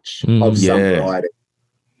March of some variety.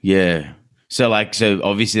 Yeah. So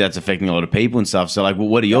obviously that's affecting a lot of people and stuff. So like, well,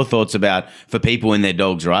 what are your thoughts about for people and their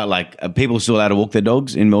dogs, right? Like, are people still allowed to walk their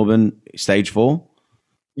dogs in Melbourne stage 4?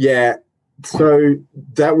 Yeah. So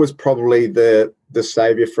that was probably the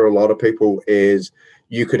savior for a lot of people, is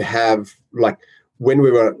you could have, like, when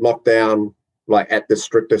we were locked down, like at the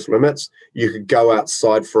strictest limits, you could go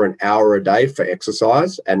outside for an hour a day for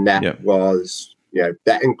exercise. And that was,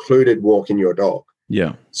 that included walking your dog.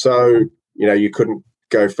 Yeah. So, you couldn't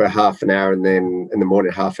go for half an hour and then in the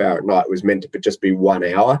morning, half hour at night. It was meant to just be 1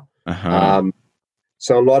 hour. Uh-huh.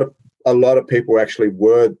 So a lot of people actually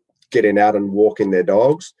were getting out and walking their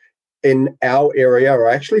dogs. In our area,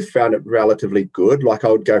 I actually found it relatively good. Like,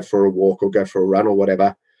 I would go for a walk or go for a run or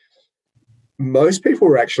whatever. Most people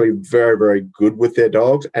were actually very, very good with their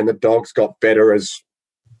dogs, and the dogs got better as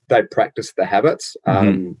they practiced the habits.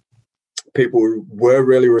 People were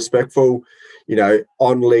really respectful.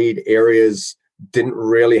 On lead areas didn't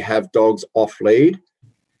really have dogs off lead,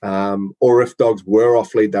 or if dogs were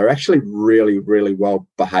off lead, they're actually really, really well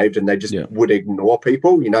behaved, and they just would ignore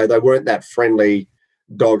people. They weren't that friendly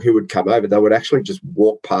dog who would come over. They would actually just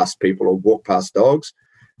walk past people or walk past dogs.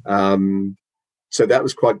 So that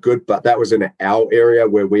was quite good, but that was in our area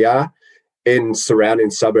where we are. In surrounding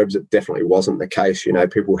suburbs, it definitely wasn't the case.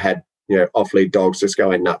 People had, off-lead dogs just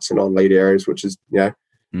going nuts in on-lead areas, which is,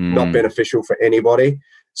 not beneficial for anybody.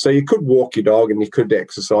 So you could walk your dog and you could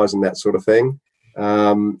exercise and that sort of thing.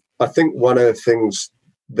 I think one of the things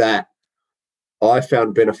that I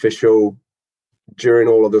found beneficial during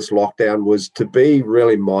all of this lockdown was to be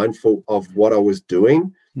really mindful of what I was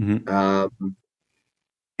doing.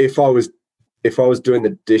 If I was doing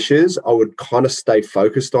the dishes, I would kind of stay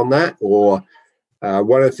focused on that. Or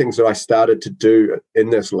one of the things that I started to do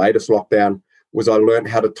in this latest lockdown was I learned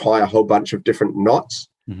how to tie a whole bunch of different knots,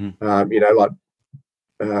 like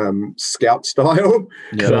scout style.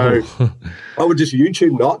 So I would just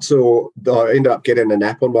YouTube knots, or I end up getting an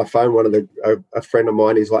app on my phone. A friend of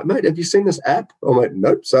mine, he's like, "Mate, have you seen this app?" I'm like,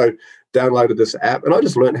 "Nope." So downloaded this app, and I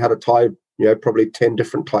just learned how to tie, probably 10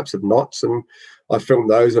 different types of knots, and I filmed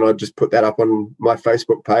those and I just put that up on my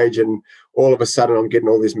Facebook page, and all of a sudden I'm getting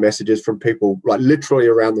all these messages from people like literally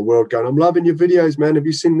around the world going, "I'm loving your videos, man. Have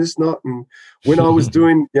you seen this knot? And when I was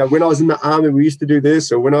doing, when I was in the army, we used to do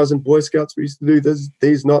this, or when I was in Boy Scouts, we used to do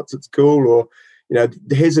these knots. It's cool." Or,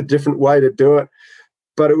 here's a different way to do it.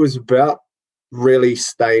 But it was about really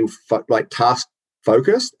staying task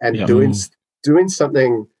focused and doing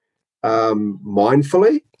something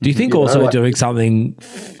mindfully. Do you think doing something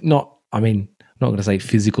not going to say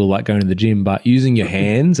physical like going to the gym, but using your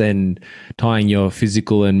hands and tying your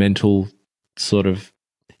physical and mental sort of,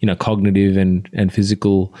 cognitive and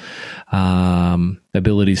physical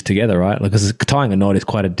abilities together, right? Like, because tying a knot is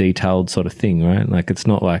quite a detailed sort of thing, right? Like, it's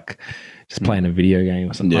not like just playing a video game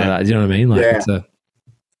or something like that. Do you know what I mean? Like, it's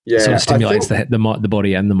it sort of stimulates the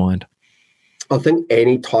body and the mind. I think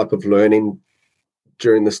any type of learning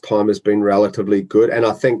during this time has been relatively good. And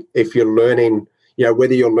I think if you're learning,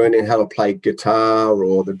 whether you're learning how to play guitar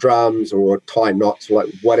or the drums or tie knots, like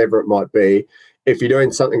whatever it might be, if you're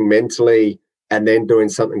doing something mentally and then doing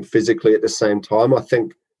something physically at the same time, I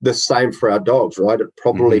think the same for our dogs, right? It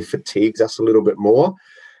probably fatigues us a little bit more.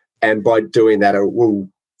 And by doing that, it will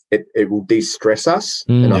de-stress us.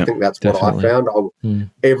 And I think that's definitely what I found.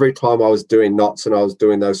 Every time I was doing knots and I was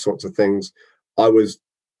doing those sorts of things, I was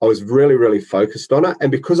really, really focused on it. And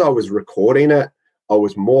because I was recording it, I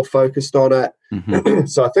was more focused on it.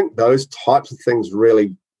 So I think those types of things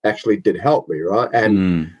really actually did help me, right?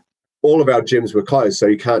 And all of our gyms were closed, so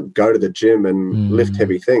you can't go to the gym and lift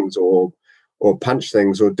heavy things or punch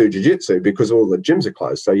things or do jiu-jitsu because all the gyms are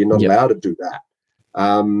closed, so you're not allowed to do that.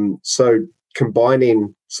 So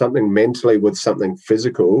combining something mentally with something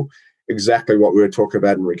physical, exactly what we were talking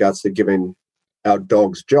about in regards to giving our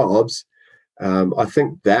dogs jobs, I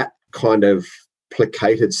think that kind of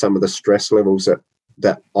placated some of the stress levels that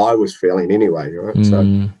that I was feeling anyway, right?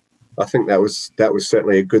 So I think that was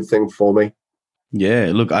certainly a good thing for me.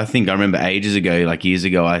 Yeah, look, I think I remember ages ago, like years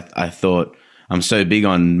ago, I thought I'm so big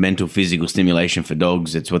on mental physical stimulation for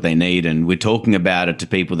dogs. It's what they need. And we're talking about it to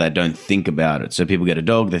people that don't think about it. So people get a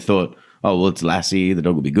dog, they thought, oh, well, it's Lassie, the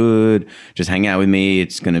dog will be good. Just hang out with me.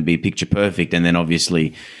 It's going to be picture perfect. And then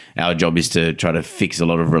obviously our job is to try to fix a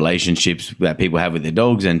lot of relationships that people have with their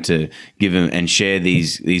dogs and to give them and share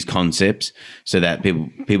these concepts so that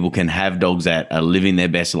people can have dogs that are living their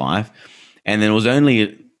best life. And then it was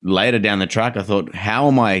only later down the track, I thought, how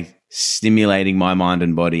am I stimulating my mind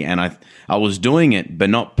and body? And I was doing it,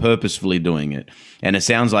 but not purposefully doing it. And it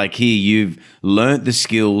sounds like here you've learnt the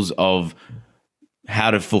skills of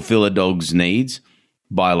how to fulfill a dog's needs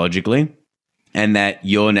biologically, and that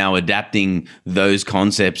you're now adapting those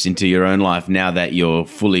concepts into your own life now that you're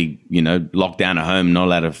fully, locked down at home, not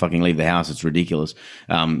allowed to fucking leave the house. It's ridiculous.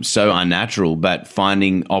 So unnatural, but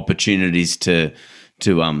finding opportunities to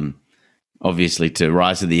obviously to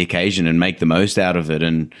rise to the occasion and make the most out of it.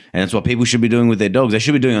 And that's what people should be doing with their dogs. They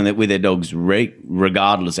should be doing that with their dogs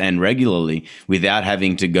regardless and regularly without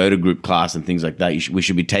having to go to group class and things like that. We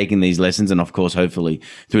should be taking these lessons. And of course, hopefully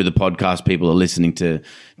through the podcast, people are listening to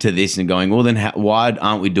this and going, well, then why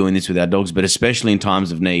aren't we doing this with our dogs? But especially in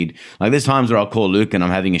times of need. Like there's times where I'll call Luke and I'm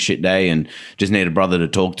having a shit day and just need a brother to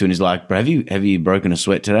talk to. And he's like, bro, have you broken a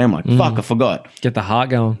sweat today? I'm like, fuck, I forgot. Get the heart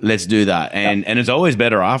going. Let's do that. And it's always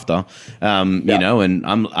better after. And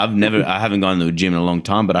I haven't gone to the gym in a long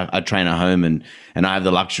time, but I train at home and I have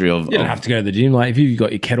the luxury of. You don't have to go to the gym. Like if you've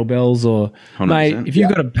got your kettlebells or 100%. Mate, if you've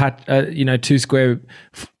got a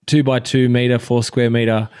 2x2 meter, 4 square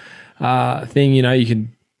meter thing, you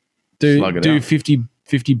can do 50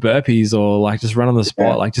 burpees or like just run on the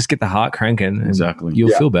spot, like just get the heart cranking. And exactly. You'll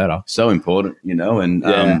feel better. So important,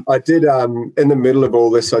 and I did in the middle of all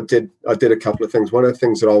this, I did a couple of things. One of the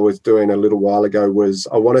things that I was doing a little while ago was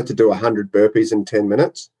I wanted to do 100 burpees in 10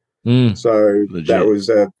 minutes. So legit.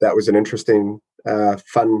 that was an interesting,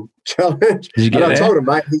 fun challenge. And I told him,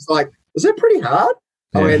 mate, he's like, is it pretty hard?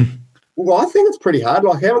 I went, well, I think it's pretty hard.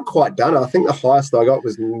 Like I haven't quite done it. I think the highest I got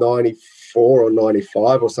was 94 or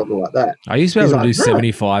 95 or something like that. I used to be able to do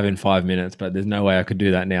 75 in 5 minutes, but there's no way I could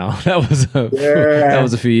do that now. That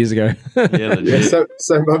was a few years ago.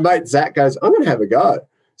 So my mate Zach goes, I'm going to have a go.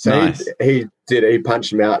 So nice. he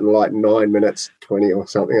punched him out in like 9 minutes 20 or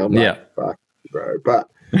something. I'm like, fuck, bro. But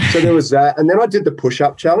so there was that, and then I did the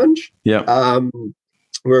push-up challenge.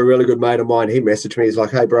 Where a really good mate of mine, he messaged me. He's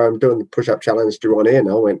like, hey, bro, I'm doing the push-up challenge. Do you want in?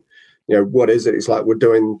 I went, what is it? He's like, we're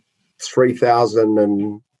doing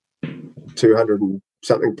 3,200 and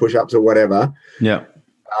something push-ups or whatever.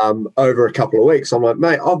 Over a couple of weeks. I'm like,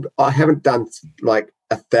 mate, I haven't done like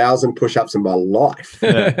 1,000 push-ups in my life.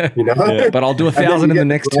 But I'll do 1,000 in the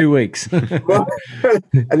next 2 weeks.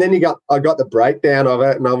 And then I got the breakdown of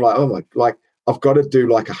it, and I'm like, oh my, like I've got to do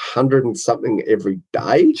like 100 and something every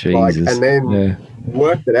day. Jesus. Like, and then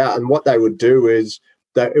worked it out. And what they would do is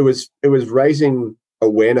that it was raising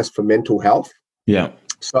awareness for mental health.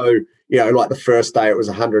 So, like the first day it was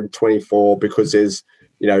 124 because there's,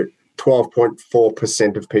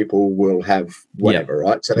 12.4% of people will have whatever,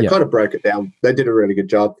 right? So they kind of broke it down. They did a really good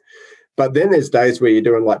job. But then there's days where you're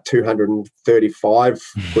doing like 235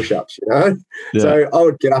 push-ups, So I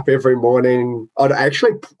would get up every morning. I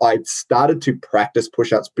started to practice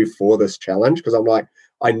push-ups before this challenge because I'm like,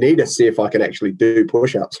 I need to see if I can actually do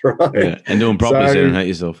push-ups, right? Yeah. And do them properly so you don't hurt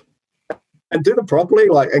yourself. And do them properly,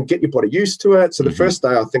 and get your body used to it. So the first day,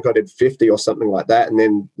 I think I did 50 or something like that. And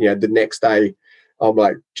then, the next day, I'm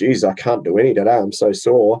like, geez, I can't do any today. I'm so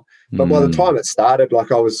sore. But by the time it started,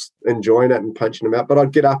 like I was enjoying it and punching them out. But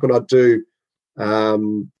I'd get up and I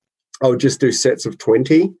would just do sets of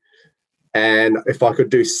 20. And if I could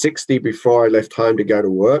do 60 before I left home to go to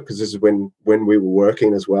work, because this is when we were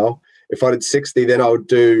working as well. If I did 60, then I'd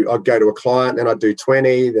go to a client, then I'd do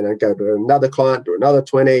 20, then I'd go to another client, do another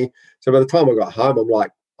 20. So by the time I got home, I'm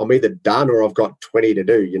like, I'm either done or I've got 20 to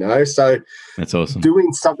do, So that's awesome.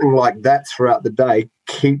 Doing something like that throughout the day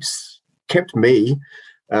kept me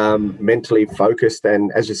mentally focused.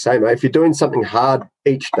 And as you say, mate, if you're doing something hard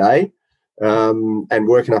each day and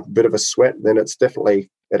working up a bit of a sweat, then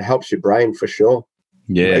it helps your brain for sure.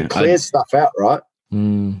 Yeah. It clears stuff out, right?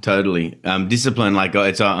 Totally. Discipline, like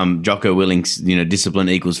it's Jocko Willink's, discipline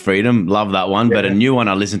equals freedom. Love that one. But a new one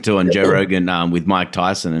I listened to on Joe Rogan with Mike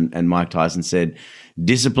Tyson, and Mike Tyson said,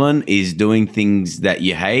 discipline is doing things that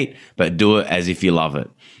you hate, but do it as if you love it,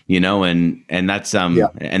 and that's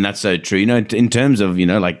and that's so true. In terms of,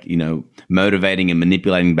 motivating and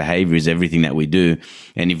manipulating behavior is everything that we do.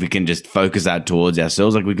 And if we can just focus that towards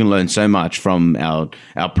ourselves, like we can learn so much from our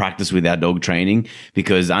practice with our dog training,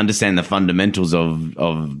 because understand the fundamentals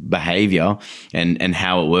of behavior and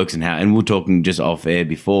how it works and we were talking just off air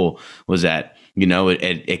before was that,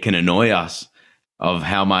 it can annoy us of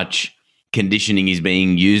how much conditioning is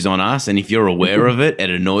being used on us. And if you're aware of it, it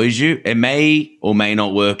annoys you. It may or may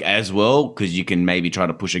not work as well because you can maybe try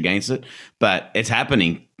to push against it, but it's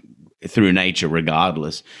happening through nature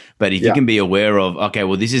regardless. But if you can be aware of, okay,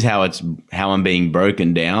 well, this is how I'm being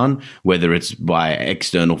broken down, whether it's by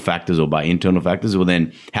external factors or by internal factors, well,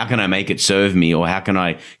 then how can I make it serve me, or how can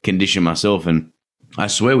I condition myself? And I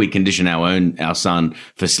swear we condition our son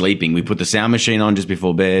for sleeping. We put the sound machine on just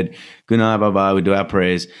before bed. Good night, bye bye. We do our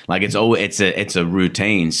prayers. Like it's a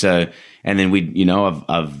routine. So, and then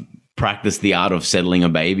I've practiced the art of settling a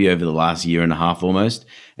baby over the last year and a half almost.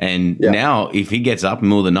 And now if he gets up in the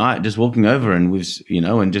middle of the night, just walking over and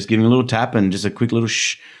and just giving a little tap and just a quick little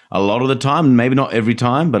shh. A lot of the time, maybe not every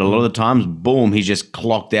time, but a lot of the times, boom, he's just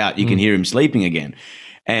clocked out. You can hear him sleeping again.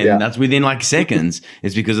 And that's within like seconds.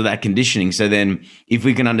 It's because of that conditioning. So then if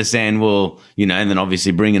we can understand, well, and then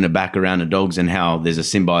obviously bringing it back around to dogs and how there's a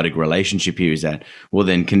symbiotic relationship here is that, well,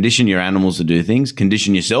 then condition your animals to do things,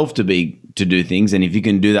 condition yourself to do things. And if you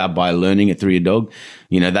can do that by learning it through your dog,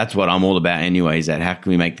 that's what I'm all about anyway, is that how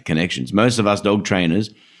can we make the connections? Most of us dog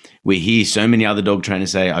trainers, we hear so many other dog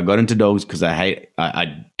trainers say, I got into dogs because I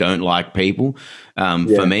don't like people.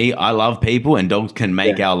 For me, I love people, and dogs can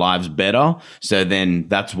make our lives better. So then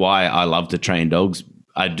that's why I love to train dogs.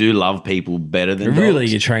 I do love people better than dogs. Really,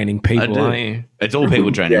 you're training people, aren't you? It's all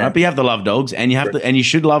people training, right? But you have to love dogs, and you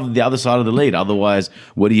should love the other side of the lead. Otherwise,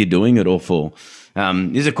 what are you doing it all for?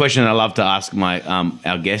 This is a question I love to ask my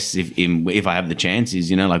our guests if I have the chance.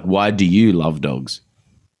 Is why do you love dogs?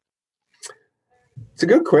 It's a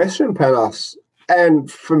good question, Panos. And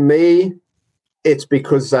for me, it's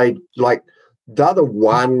because they're the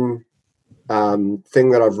one thing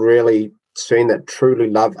that I've really seen that truly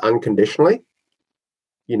love unconditionally.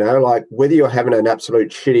 Whether you're having an absolute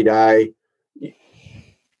shitty day,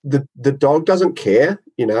 the dog doesn't care,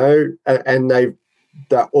 and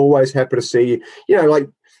they're always happy to see you.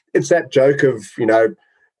 It's that joke of,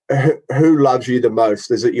 who loves you the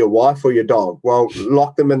most? Is it your wife or your dog? Well,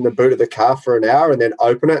 lock them in the boot of the car for an hour and then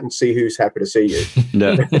open it and see who's happy to see you.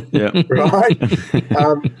 Right?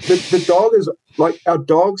 The dog is our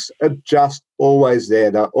dogs are just always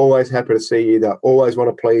there. They're always happy to see you. They always want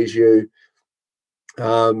to please you.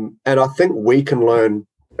 And I think we can learn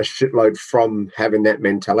a shitload from having that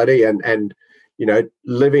mentality and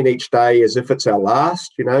living each day as if it's our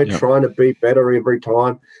last, trying to be better every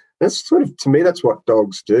time. That's sort of, to me, that's what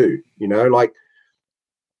dogs do, they're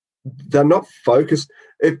not focused.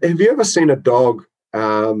 Have you ever seen a dog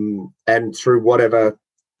and through whatever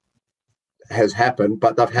has happened,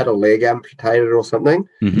 but they've had a leg amputated or something?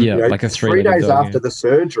 Mm-hmm. Yeah, like a 3 days dog, after the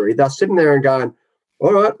surgery, they're sitting there and going,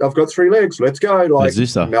 all right, I've got 3 legs, let's go. Now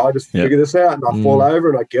I just figure this out and I fall over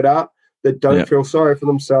and I get up. They don't feel sorry for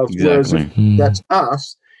themselves. Exactly. Whereas that's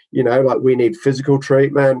us, we need physical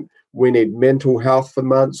treatment. We need mental health for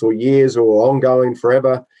months or years or ongoing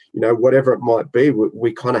forever, whatever it might be.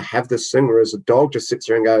 We kind of have this thing where as a dog just sits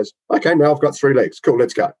there and goes, okay, now I've got 3 legs. Cool,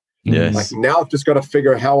 let's go. Yes. Now I've just got to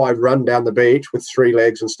figure out how I run down the beach with 3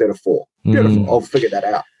 legs instead of 4. Beautiful. I'll figure that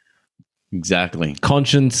out. Exactly.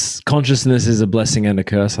 Consciousness is a blessing and a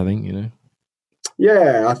curse, I think,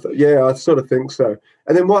 Yeah, I sort of think so.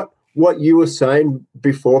 And then what you were saying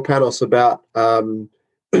before, Panos, about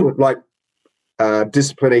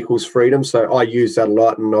discipline equals freedom. So I use that a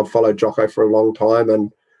lot, and I've followed Jocko for a long time,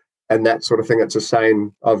 and that sort of thing. It's a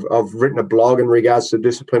saying. I've written a blog in regards to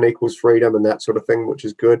discipline equals freedom and that sort of thing, which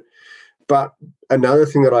is good. But another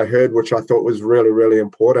thing that I heard, which I thought was really, really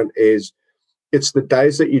important, is it's the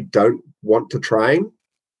days that you don't want to train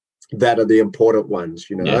that are the important ones.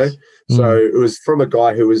 Yes. So it was from a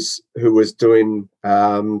guy who was doing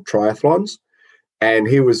triathlons, and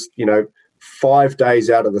he was 5 days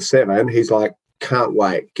out of the 7, he's like, can't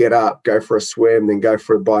wait, get up, go for a swim, then go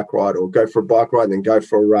for a bike ride, or go for a bike ride and then go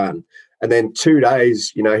for a run. And then 2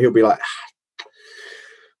 days, he'll be like,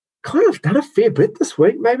 kind of done a fair bit this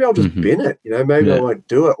week. Maybe I'll just bin it, maybe I won't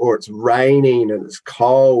do it. Or it's raining and it's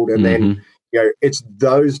cold. And then, it's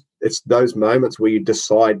those moments where you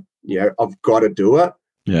decide, I've got to do it.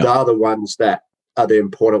 Yeah. They're the ones that are the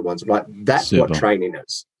important ones. Like that's what training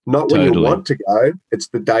is. Not when Totally. you want to go. It's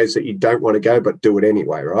the days that you don't want to go, but do it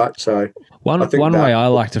anyway, right? So One I think way I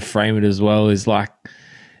like to frame it as well is like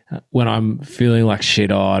when I'm feeling like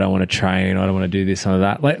shit, I don't want to train, I don't want to do this or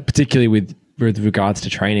that. Like particularly with regards to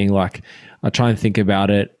training, like I try and think about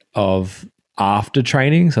it of after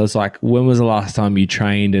training. So it's like, when was the last time you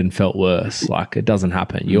trained and felt worse? Like it doesn't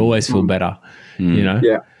happen. You always feel better. You know,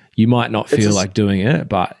 Yeah. you might not feel like doing it,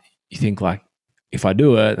 but you think like, if I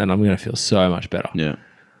do it, then I'm going to feel so much better. Yeah.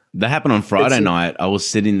 That happened on Friday night. I was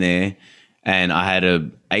sitting there and I had a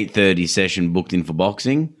 8:30 session booked in for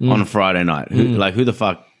boxing on a Friday night. Who the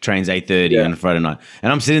fuck trains 8:30 on a Friday night?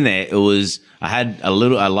 And I'm sitting there. I had a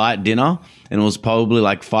light dinner and it was probably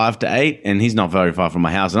like 5 to 8 and he's not very far from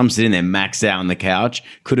my house. And I'm sitting there maxed out on the couch.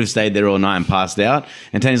 Could have stayed there all night and passed out.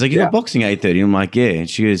 And Tany's like, you got boxing 8:30? I'm like, yeah.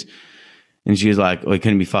 And she was like, oh,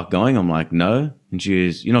 can you be fucked going? I'm like, no. And she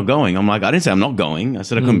goes, you're not going. I'm like, I didn't say I'm not going. I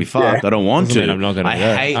said I couldn't be fucked. I don't want Doesn't to. mean I'm not gonna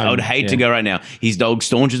go. I would hate to go right now. His dog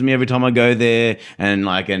staunches me every time I go there, and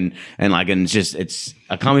it's just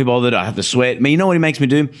I can't be bothered. I have to sweat. I mean, you know what he makes me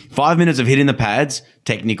do? 5 minutes of hitting the pads,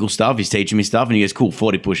 technical stuff. He's teaching me stuff, and he goes, cool,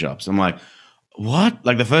 40 push-ups. I'm like, what?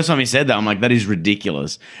 Like the first time he said that, I'm like, that is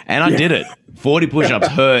ridiculous. And I did it. 40 push-ups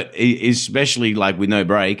hurt, especially like with no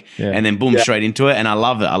break. Yeah. And then boom, straight into it. And I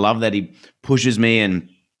love it. I love that he pushes me and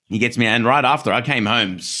he gets me. And right after, I came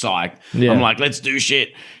home psyched. Yeah. I'm like, let's do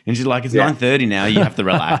shit. And she's like, it's 9:30 now. You have to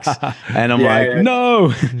relax. And I'm like,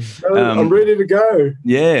 no. I'm ready to go.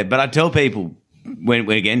 Yeah, but I tell people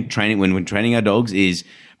when training our dogs is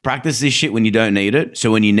practice this shit when you don't need it.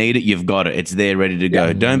 So when you need it, you've got it. It's there, ready to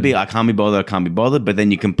go. Don't be, I can't be bothered. But then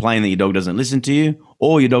you complain that your dog doesn't listen to you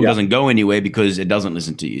or your dog doesn't go anywhere because it doesn't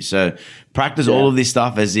listen to you. So practice all of this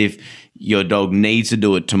stuff as if your dog needs to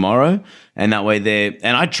do it tomorrow. And that way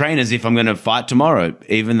and I train as if I'm going to fight tomorrow,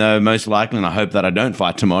 even though most likely, and I hope that I don't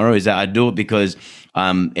fight tomorrow, is that I do it because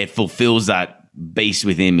it fulfills that beast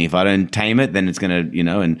within me. If I don't tame it, then it's going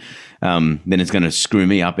to, then it's going to screw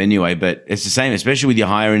me up anyway. But it's the same, especially with your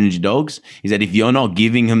higher energy dogs, is that if you're not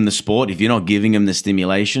giving him the sport, if you're not giving him the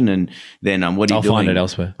stimulation, and then what are you doing? I'll find it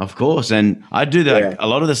elsewhere. Of course. And I do that. A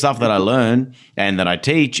lot of the stuff that I learn and that I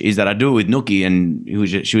teach is that I do it with Nookie, and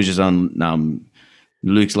she was just on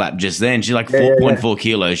Luke's lap just then. She's like 4.4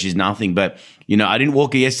 kilos. She's nothing. But, I didn't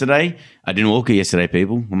walk her yesterday.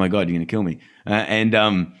 People. Oh, my God, you're going to kill me.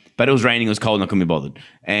 But it was raining, it was cold, and I couldn't be bothered.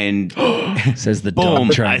 And says the boom,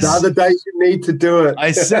 dog trainer. The other days you need to do it.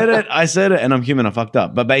 I said it, and I'm human, I fucked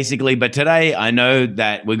up. But today I know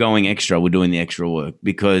that we're going extra. We're doing the extra work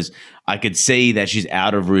because I could see that she's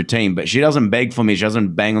out of routine. But she doesn't beg for me. She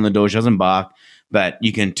doesn't bang on the door. She doesn't bark. But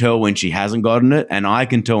you can tell when she hasn't gotten it, and I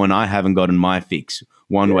can tell when I haven't gotten my fix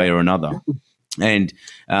one way or another. And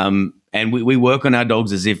we work on our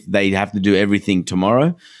dogs as if they have to do everything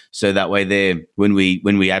tomorrow. So that way when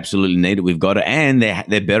we absolutely need it, we've got it, and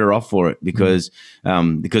they're better off for it because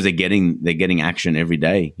they're getting action every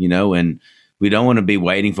day, and we don't want to be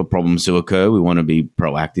waiting for problems to occur. We want to be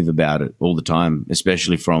proactive about it all the time,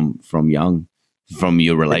 especially from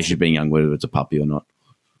your relationship being young, whether it's a puppy or not.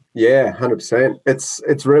 Yeah, 100%.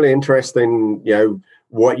 It's really interesting,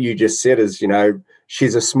 what you just said is,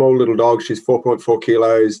 she's a small little dog. She's 4.4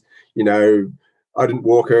 kilos. I didn't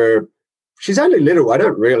walk her. She's only little. I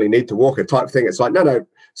don't really need to walk her type thing. It's like, no.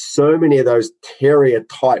 So many of those terrier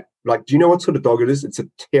type, like, do you know what sort of dog it is? It's a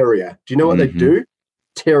terrier. Do you know what they do?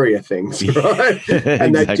 Terrier things, right?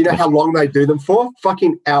 And Exactly. do you know how long they do them for?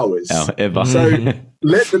 Fucking hours. Ever. So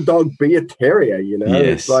let the dog be a terrier, Yes.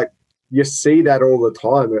 It's like you see that all the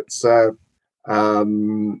time. It's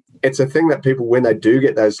a thing that people, when they do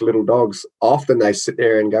get those little dogs, often they sit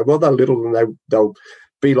there and go, well, they're little and they'll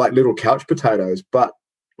be like little couch potatoes, but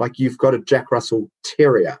like you've got a Jack Russell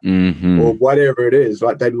Terrier or whatever it is.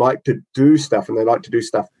 Like they like to do stuff, and they like to do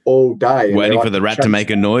stuff all day. Waiting for the rat to make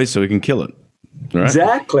a noise so we can kill it. Right?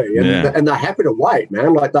 Exactly. And they're happy to wait,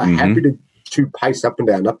 man. Like they're happy to pace up and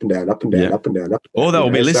down, up and down, up and down, up and down. Or they'll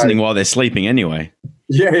be listening while they're sleeping anyway.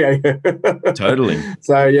 Yeah. Totally.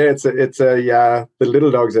 So yeah, the little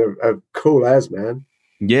dogs are cool as, man.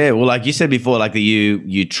 Yeah, well, like you said before, like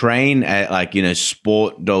you train at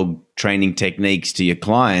sport dog training techniques to your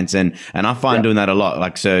clients, and I find doing that a lot.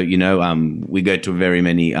 Like we go to very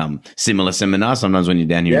many similar seminars sometimes when you're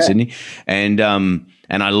down here in Sydney, and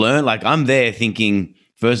I learn, like I'm there thinking,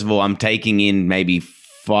 first of all, I'm taking in maybe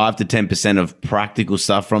 5 to 10% of practical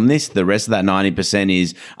stuff from this. The rest of that 90%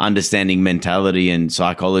 is understanding mentality and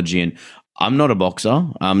psychology. And I'm not a boxer.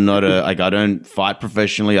 I'm not I don't fight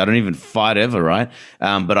professionally. I don't even fight ever, right?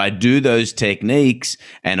 But I do those techniques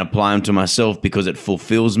and apply them to myself because it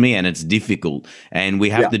fulfills me and it's difficult. And we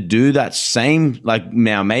have to do that same, like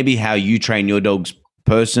now maybe how you train your dogs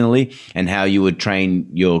personally, and how you would train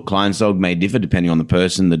your client's dog may differ depending on the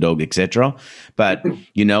person, the dog, etc. But,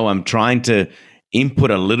 I'm trying to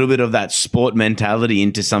input a little bit of that sport mentality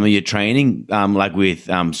into some of your training,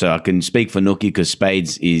 so I can speak for Nookie because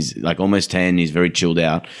Spades is like almost 10. He's very chilled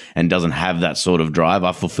out and doesn't have that sort of drive.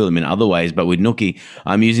 I fulfill him in other ways, but with Nookie,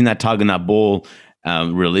 I'm using that tug and that ball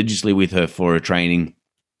religiously with her for her training.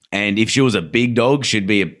 And if she was a big dog, she'd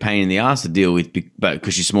be a pain in the ass to deal with, but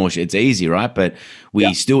because she's small, it's easy, right? But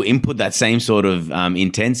we still input that same sort of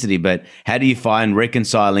intensity. But how do you find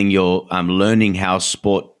reconciling your learning how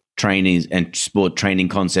sport trainings and sport training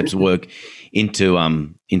concepts work into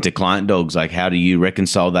client dogs? Like, how do you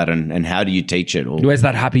reconcile that, and how do you teach it? Where's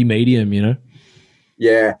that happy medium,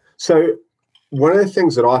 Yeah. So one of the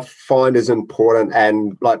things that I find is important,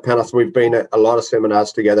 and like Panos, we've been at a lot of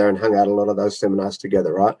seminars together and hung out a lot of those seminars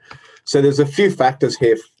together, right? So there's a few factors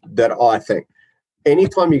here that I think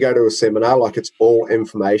anytime you go to a seminar, like, it's all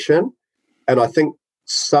information. And I think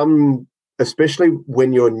especially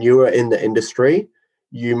when you're newer in the industry,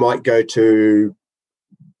 you might go to,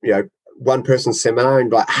 one person's seminar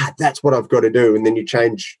and be like, that's what I've got to do. And then you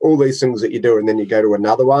change all these things that you do. And then you go to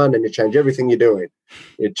another one and you change everything you're doing.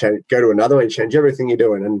 Go to another one and change everything you're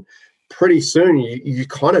doing. And pretty soon you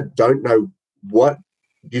kind of don't know what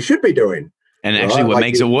you should be doing. And actually what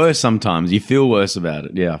makes it worse sometimes, you feel worse about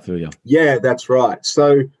it. Yeah, I feel you. Yeah, that's right.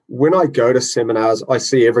 So when I go to seminars, I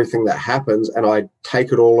see everything that happens and I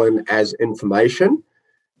take it all in as information.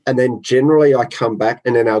 And then generally I come back,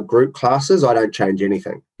 and in our group classes, I don't change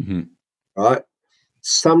anything, right?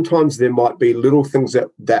 Sometimes there might be little things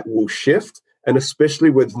that will shift, and especially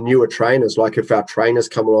with newer trainers, like if our trainers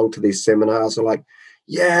come along to these seminars, are like,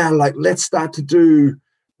 let's start to do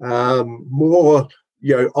more,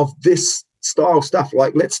 of this style stuff.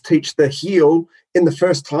 Like, let's teach the heel in the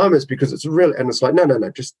first timers because it's real. And it's like, no,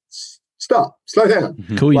 just stop, slow down.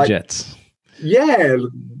 Cool your jets. Yeah.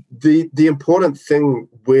 The important thing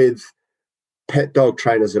with pet dog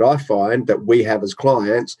trainers that I find that we have as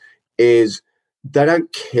clients is they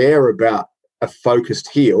don't care about a focused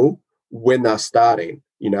heel when they're starting.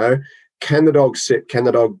 Can the dog sit? Can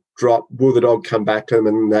the dog drop? Will the dog come back to them?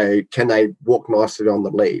 And can they walk nicely on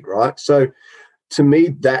the lead, right? So to me,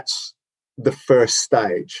 that's the first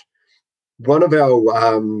stage. One of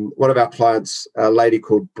our clients, a lady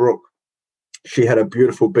called Brooke, she had a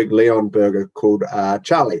beautiful big Leon burger called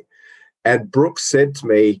Charlie. And Brooke said to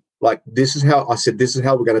me, like, this is how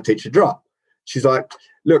we're going to teach a drop. She's like,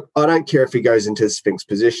 look, I don't care if he goes into Sphinx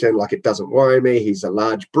position. Like, it doesn't worry me. He's a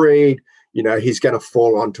large breed. He's going to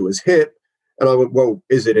fall onto his hip. And I went, well,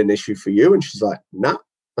 is it an issue for you? And she's like, no.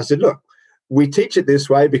 I said, look, we teach it this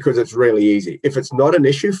way because it's really easy. If it's not an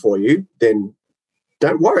issue for you, then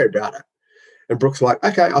don't worry about it. And Brooke's like,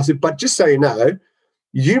 okay. I said, but just so you know,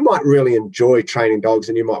 you might really enjoy training dogs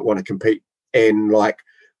and you might want to compete in like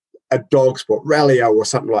a dog sport, rally-o or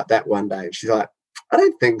something like that one day. And she's like, I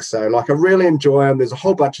don't think so. Like, I really enjoy them. There's a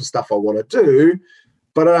whole bunch of stuff I want to do,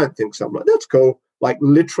 but I don't think so. I'm like, that's cool. Like,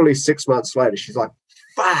 literally 6 months later, she's like,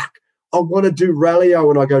 fuck, I want to do rally-o.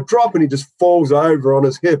 And I go drop and he just falls over on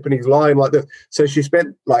his hip and he's lying like this. So she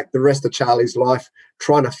spent like the rest of Charlie's life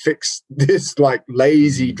trying to fix this like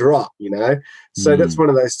lazy drop, So that's one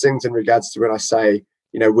of those things in regards to when I say,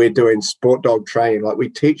 we're doing sport dog training. Like, we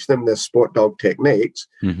teach them the sport dog techniques,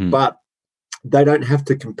 but they don't have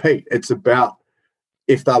to compete. It's about,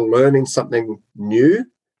 if they're learning something new,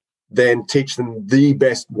 then teach them the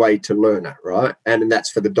best way to learn it, right? And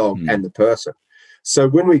that's for the dog and the person. So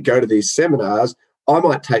when we go to these seminars, I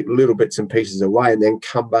might take little bits and pieces away and then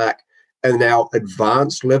come back, and our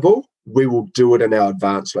advanced level, we will do it in our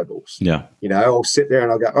advanced levels. Yeah. I'll sit there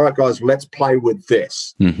and I'll go, all right, guys, let's play with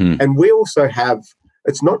this. And we also have,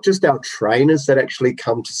 it's not just our trainers that actually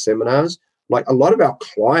come to seminars. Like, a lot of our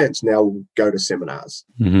clients now will go to seminars.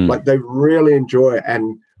 Like, they really enjoy it.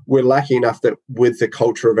 And we're lucky enough that with the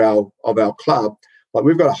culture of our club, like,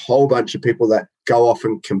 we've got a whole bunch of people that go off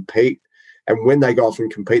and compete. And when they go off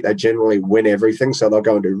and compete, they generally win everything. So they'll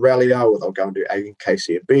go and do rally-o, or they'll go and do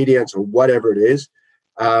ANKC obedience, or whatever it is.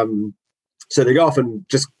 So they go off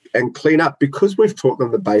and clean up because we've taught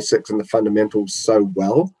them the basics and the fundamentals so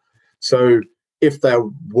well. So if they're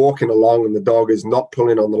walking along and the dog is not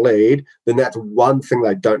pulling on the lead, then that's one thing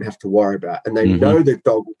they don't have to worry about. And they know the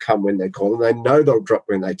dog will come when they call them. They know they'll drop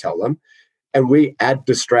when they tell them. And we add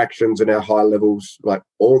distractions in our high levels like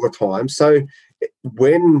all the time. So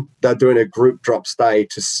when they're doing a group drop stay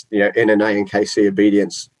in an ANKC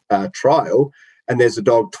obedience trial, and there's a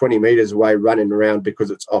dog 20 meters away running around because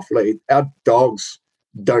it's off lead, our dogs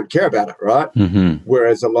don't care about it, right?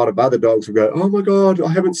 Whereas a lot of other dogs will go, oh my God, I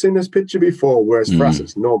haven't seen this picture before. Whereas for us,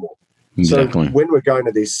 it's normal. Exactly. So when we're going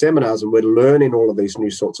to these seminars and we're learning all of these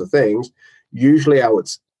new sorts of things, usually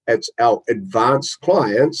it's our advanced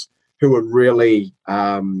clients who are really,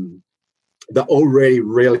 they're already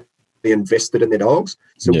really invested in their dogs.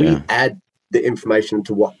 So we add the information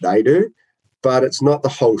to what they do, but it's not the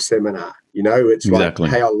whole seminar. It's Exactly.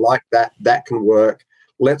 like, hey, I like that. That can work.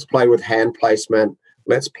 Let's play with hand placement.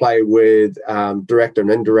 Let's play with direct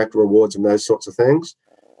and indirect rewards and those sorts of things.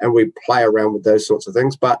 And we play around with those sorts of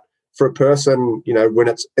things. But for a person, when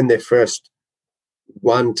it's in their first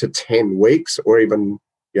 1 to 10 weeks or even,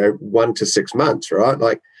 1 to 6 months, right?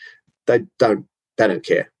 Like they don't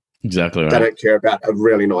care. Exactly right. They don't care about a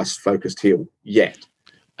really nice focused heel yet.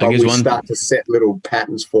 But we start to set little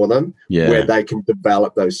patterns for them where they can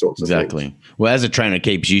develop those sorts of things. Exactly. Well, as a trainer, it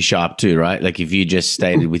keeps you sharp too, right? Like if you just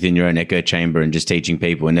stayed within your own echo chamber and just teaching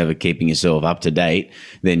people and never keeping yourself up to date,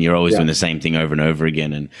 then you're always doing the same thing over and over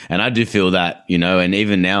again. And I do feel that, and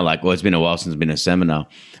even now, like, well, it's been a while since I've been a seminar,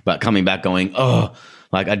 but coming back going,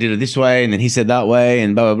 like I did it this way and then he said that way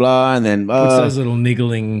and blah, blah, blah. And then, it's those little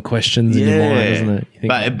niggling questions in your mind, isn't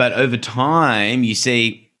it? But over time you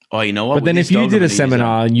see, you know what? But then if you did a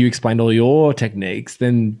seminar and you explained all your techniques,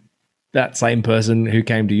 then that same person who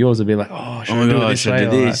came to yours would be like, should I do it this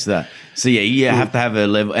way? That. So you have to have a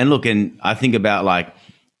level. And look, and I think about like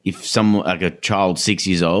if someone like a child 6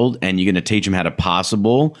 years old and you're going to teach them how to pass a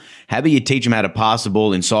ball, how about you teach them how to pass a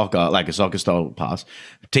ball in soccer, like a soccer style pass?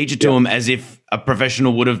 Teach it to them as if a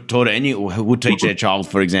professional would have taught it or would teach their child,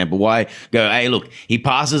 for example. Why go, hey, look, he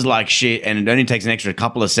passes like shit and it only takes an extra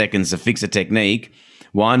couple of seconds to fix a technique.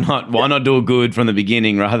 Why not do it good from the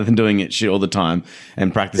beginning rather than doing it shit all the time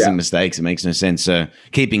and practicing mistakes? It makes no sense. So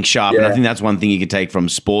keeping sharp. And I think that's one thing you could take from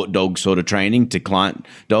sport dog sort of training to client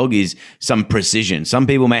dog is some precision. Some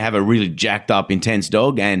people may have a really jacked up, intense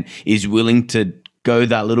dog and is willing to go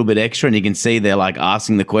that little bit extra. And you can see they're like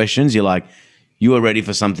asking the questions. You're like, you are ready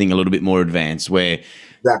for something a little bit more advanced where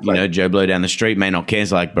Joe Blow down the street may not care.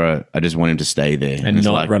 It's like, bro, I just want him to stay there. And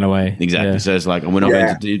not run away. Exactly. Yeah. So it's like, we're not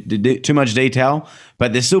going to do too much detail,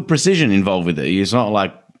 but there's still precision involved with it. It's not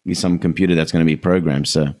like some computer that's going to be programmed.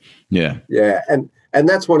 So, yeah. Yeah. And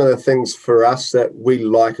that's one of the things for us that we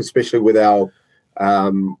like, especially with our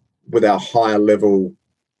higher level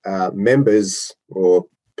members or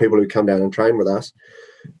people who come down and train with us.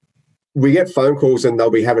 We get phone calls and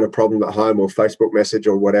they'll be having a problem at home or Facebook message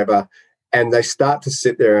or whatever. And they start to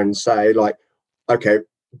sit there and say like, okay,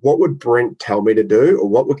 what would Brent tell me to do? Or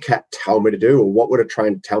what would Kat tell me to do? Or what would a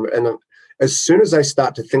trainer tell me? And as soon as they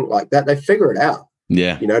start to think like that, they figure it out.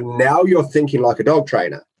 Yeah. Now you're thinking like a dog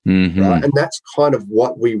trainer. Mm-hmm. Right. And that's kind of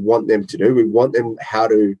what we want them to do. We want them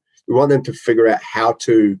to figure out how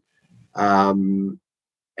to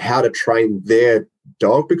train their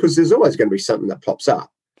dog, because there's always going to be something that pops up.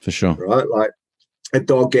 For sure. Right. Like a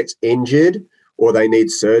dog gets injured or they need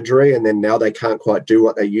surgery and then now they can't quite do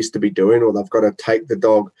what they used to be doing, or they've got to take the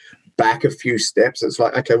dog back a few steps. It's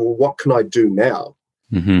like, okay, well, what can I do now?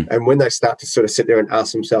 Mm-hmm. And when they start to sort of sit there and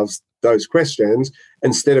ask themselves those questions,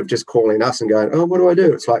 instead of just calling us and going, oh, what do I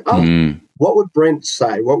do? It's like, what would Brent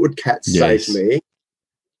say? What would Kat say to me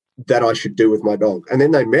that I should do with my dog? And then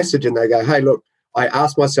they message and they go, hey, look, I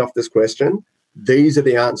asked myself this question. These are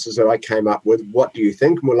the answers that I came up with. What do you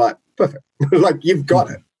think? And we're like, perfect. Like, you've got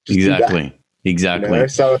it. Just Exactly.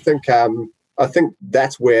 So I think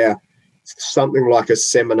that's where something like a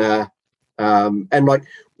seminar, and like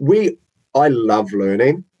I love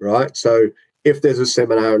learning, right? So if there's a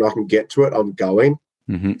seminar and I can get to it, I'm going,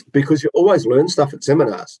 because you always learn stuff at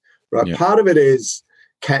seminars, right? Yeah. Part of it is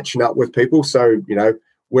catching up with people. So,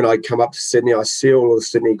 when I come up to Sydney, I see all of the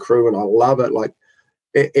Sydney crew and I love it. Like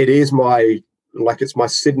it is it's my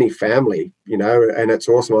Sydney family, and it's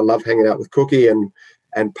awesome. I love hanging out with Cookie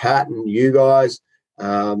and Pat and you guys.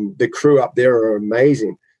 The crew up there are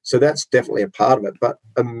amazing. So that's definitely a part of it. But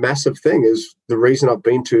a massive thing is the reason I've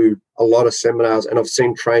been to a lot of seminars and I've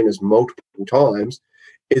seen trainers multiple times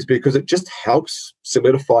is because it just helps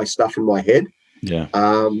solidify stuff in my head. Yeah.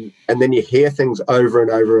 And then you hear things over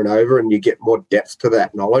and over and over and you get more depth to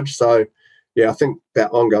that knowledge. So, I think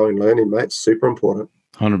that ongoing learning, mate, is super important.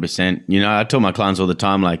 100%. I tell my clients all the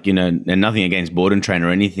time, like, and nothing against board and train or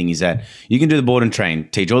anything, is that you can do the board and train,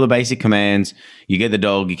 teach all the basic commands, you get the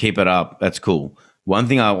dog, you keep it up, that's cool. one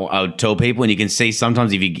thing I would tell people, and you can see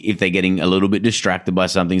sometimes if they're getting a little bit distracted by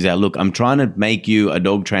something, is that, look, I'm trying to make you a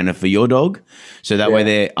dog trainer for your dog, so that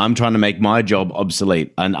way I'm trying to make my job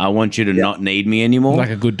obsolete, and I want you to not need me anymore.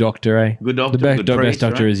 Like a good doctor, eh? Good doctor, The good priest, best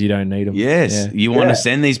doctor right? is you don't need them. Yes, you want to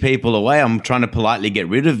send these people away. I'm trying to politely get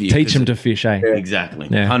rid of you. Teach them to fish, eh? Exactly,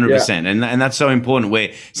 100%, and that's so important.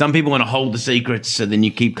 Where some people want to hold the secrets, so then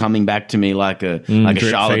you keep coming back to me like a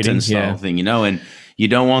charlatan style thing, you know, and. You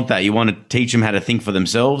don't want that. You want to teach them how to think for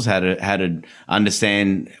themselves, how to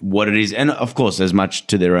understand what it is, and of course, as much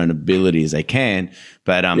to their own ability as they can.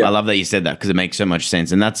 But I love that you said that, because it makes so much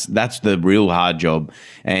sense, and that's the real hard job.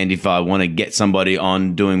 And if I want to get somebody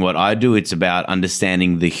on doing what I do, it's about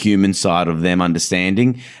understanding the human side of them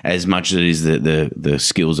understanding as much as it is the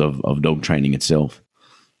skills of dog training itself.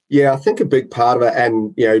 Yeah, I think a big part of it,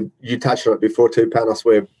 and you touched on it before too,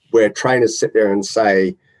 Panos, where trainers sit there and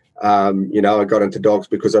say, I got into dogs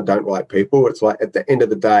because I don't like people. It's like, at the end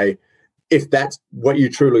of the day, if that's what you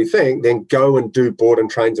truly think, then go and do board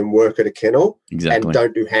and trains and work at a kennel. Exactly. And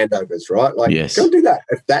don't do handovers, right? Like, yes. Go do that.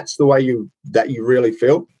 If that's the way you really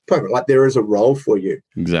feel, perfect. Like, there is a role for you.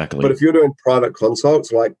 Exactly. But if you're doing private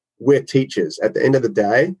consults, like, we're teachers. At the end of the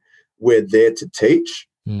day, we're there to teach,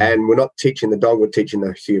 and we're not teaching the dog, we're teaching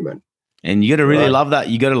the human. And you got to really love that.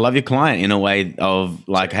 You got to love your client in a way of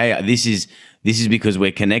like, hey, this is because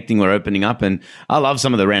we're connecting, we're opening up. And I love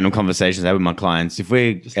some of the random conversations I have with my clients. If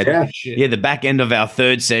we're at the back end of our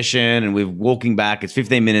third session and we're walking back, it's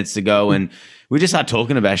 15 minutes to go, and we just start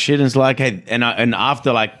talking about shit. And it's like, hey, and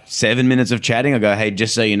after like 7 minutes of chatting, I go, hey,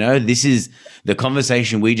 just so you know, this is the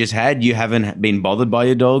conversation we just had. You haven't been bothered by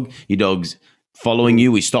your dog. Your dog's following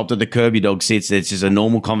you. We stopped at the curb. Your dog sits. It's just a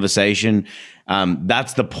normal conversation.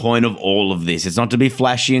 That's the point of all of this. It's not to be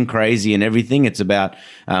flashy and crazy and everything. It's about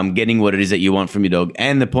getting what it is that you want from your dog.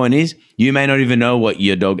 And the point is, you may not even know what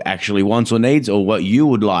your dog actually wants or needs, or what you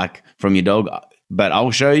would like from your dog. But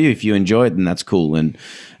I'll show you. If you enjoy it, then that's cool. And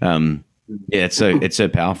it's so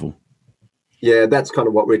powerful. Yeah, that's kind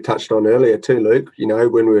of what we touched on earlier too, Luke.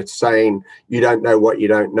 When we were saying you don't know what you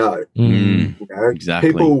don't know.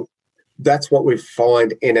 Exactly. People. That's what we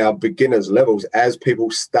find in our beginners levels, as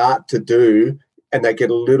people start to do, and they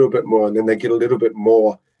get a little bit more, and then they get a little bit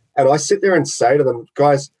more. And I sit there and say to them,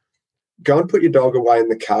 guys, go and put your dog away in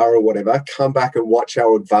the car or whatever, come back and watch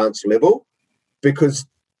our advanced level, because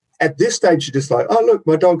at this stage, you're just like, oh, look,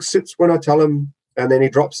 my dog sits when I tell him, and then he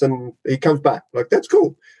drops and he comes back. Like, that's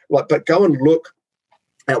cool. Like, but go and look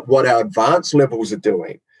at what our advanced levels are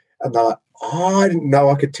doing. And they're like, oh, I didn't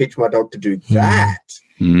know I could teach my dog to do that.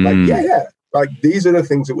 Like, yeah, like, these are the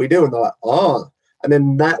things that we do. And they're like, oh, and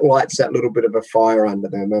then that lights that little bit of a fire under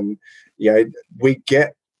them. And,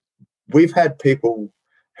 we've had people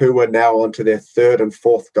who are now onto their third and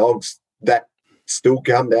fourth dogs that still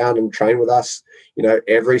come down and train with us,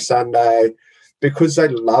 every Sunday, because they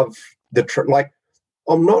love like,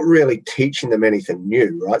 I'm not really teaching them anything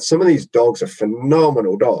new, right? Some of these dogs are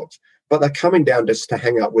phenomenal dogs, but they're coming down just to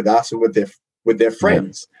hang out with us and with their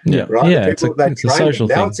friends, right? Yeah, it's a social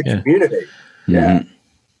thing. Now it's a community. Yeah.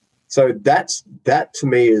 So that to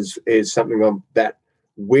me is something that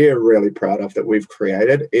we're really proud of, that we've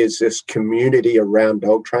created, is this community around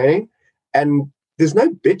dog training. And there's no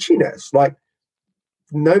bitchiness. Like,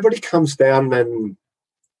 nobody comes down and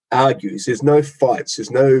argues. There's no fights.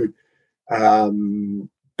 There's no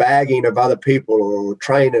bagging of other people or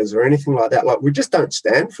trainers or anything like that. Like, we just don't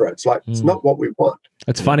stand for it. It's like, it's not what we want.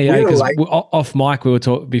 It's funny, because off mic, we were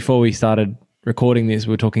talking before we started recording this,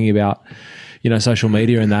 we were talking about, social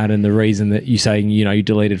media and that, and the reason that you saying, you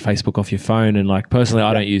deleted Facebook off your phone. And like, personally,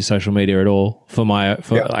 I don't use social media at all like,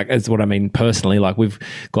 it's what I mean personally. Like, we've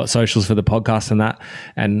got socials for the podcast and that.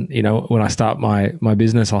 And, when I start my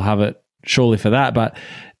business, I'll have it surely for that. But,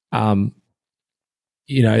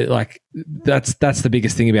 like, that's the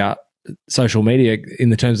biggest thing about social media in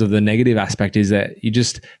the terms of the negative aspect, is that you're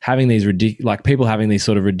just having these people having these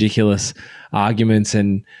sort of ridiculous arguments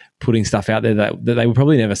and putting stuff out there that they would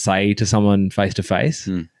probably never say to someone face to face.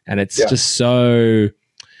 And it's just so,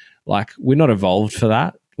 like, we're not evolved for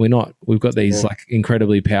that. We've got these like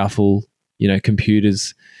incredibly powerful,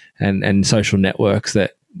 computers and social networks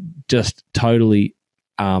that just totally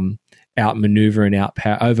outmaneuver and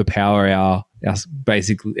overpower our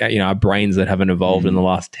basically, our brains that haven't evolved in the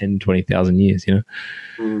last 10, 20,000 years,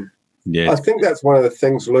 Yeah. I think that's one of the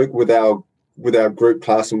things, Luke, with our group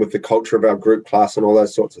class and with the culture of our group class and all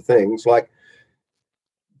those sorts of things. Like,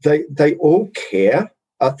 they all care.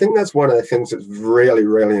 I think that's one of the things that's really,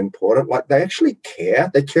 really important. Like, they actually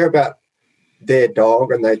care. They care about their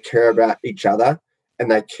dog, and they care about each other,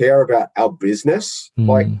 and they care about our business.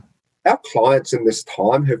 Like, our clients in this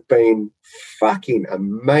time have been fucking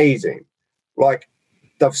amazing. Like,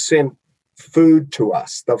 they've sent food to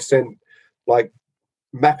us. They've sent like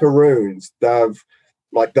macaroons. They've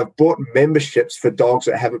bought memberships for dogs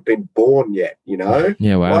that haven't been born yet, you know?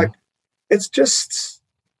 Yeah, wow. Like, it's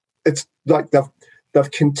like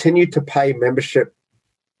they've continued to pay membership,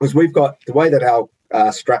 because we've got, the way that our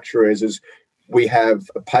structure is we have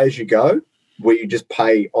a pay-as-you-go where you just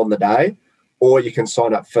pay on the day, or you can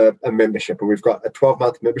sign up for a membership. And we've got a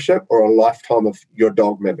 12-month membership or a lifetime of your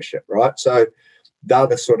dog membership, right? So they're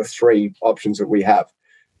the sort of three options that we have.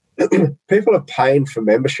 People are paying for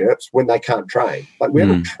memberships when they can't train. Like, we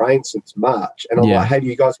haven't trained since March. And I'm like, hey, do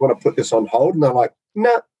you guys want to put this on hold? And they're like,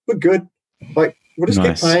 nah, we're good. Like, we'll just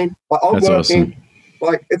keep paying. Like, I'm That's working. awesome.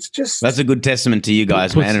 Like, it's just... That's a good testament to you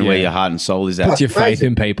guys, man, and where your heart and soul is at. Puts your faith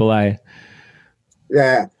in people, eh?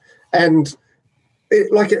 Yeah. And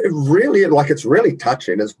it's really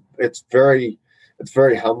touching. It's very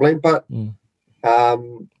humbling, but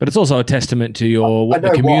but it's also a testament to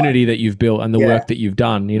the community that you've built and the work that you've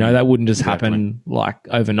done. You know, that wouldn't just happen like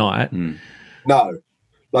overnight. No.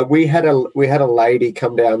 Like, we had a lady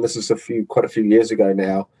come down. This is quite a few years ago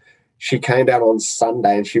now. She came down on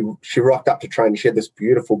Sunday and she rocked up to train. She had this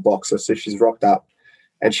beautiful boxer, so she's rocked up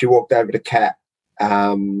and she walked over to Kat,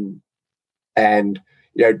 and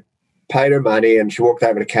paid her money, and she walked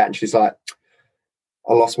over to Kat and she's like,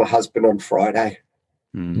 I lost my husband on Friday.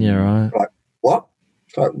 Yeah, right. Like, what?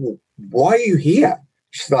 It's like, well, why are you here?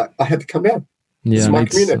 She's like, I had to come down. This is my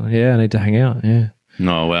community. Yeah, I need to hang out. Yeah.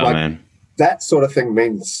 No, wow, man. That sort of thing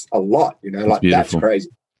means a lot, you know. That's crazy.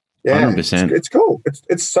 Yeah, 100%. It's cool.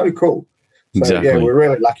 It's so cool. So Exactly. yeah, we're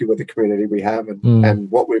really lucky with the community we have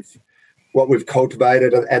and what we've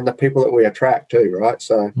cultivated and the people that we attract too, right?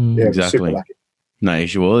 So yeah, we're super lucky. No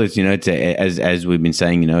issue. Well, it's as we've been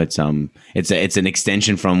saying, it's an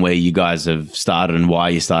extension from where you guys have started and why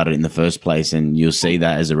you started in the first place, and you'll see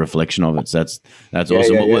that as a reflection of it. So that's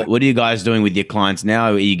awesome. What are you guys doing with your clients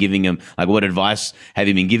now? Are you giving them, like, what advice have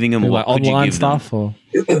you been giving them? Or like what could online you give stuff them?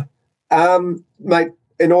 or Mate,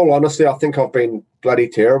 in all honesty, I think I've been bloody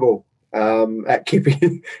terrible at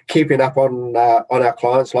keeping up on our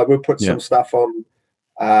clients. Like, we put some stuff on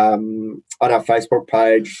our Facebook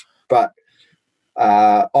page, but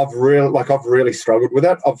I've really struggled with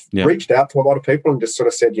it. I've reached out to a lot of people and just sort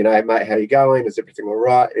of said, mate, how you going? Is everything all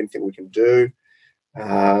right? Anything we can do?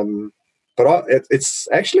 But it's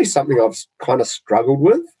actually something I've kind of struggled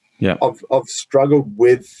with. Yeah, I've struggled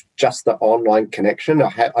with just the online connection.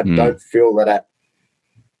 I don't feel that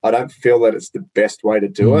it's the best way to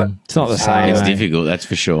do it. It's not the same. It's difficult, that's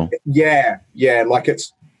for sure. Yeah. Like,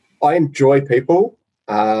 I enjoy people,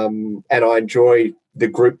 and I enjoy the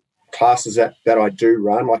group classes that I do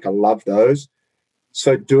run. Like, I love those.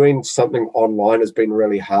 So doing something online has been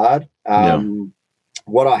really hard.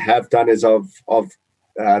 What I have done is I've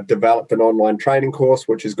developed an online training course,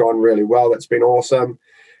 which has gone really well. That's been awesome.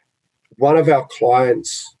 One of our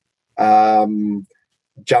clients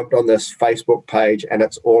jumped on this Facebook page, and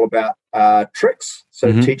it's all about tricks.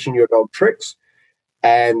 So teaching your dog tricks.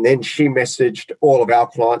 And then she messaged all of our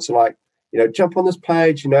clients like, jump on this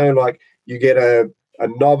page, like, you get a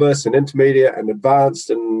novice, an intermediate, an advanced,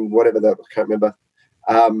 and whatever I can't remember,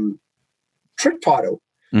 trick title,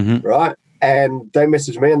 right? And they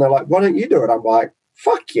messaged me and they're like, why don't you do it? I'm like,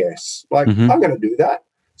 fuck yes. Like, I'm going to do that.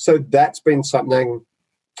 So that's been something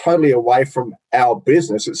totally away from our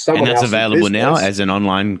business. It's someone else's business. And that's available now as an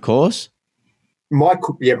online course? My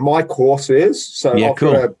course is. So I've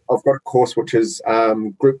got a course which is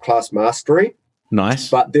Group Class Mastery. Nice.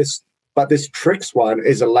 But this tricks one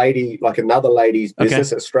is another lady's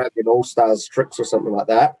business, Australian All-Stars Tricks or something like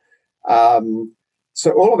that.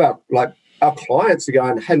 So all of our clients are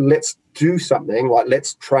going, hey, let's do something, like,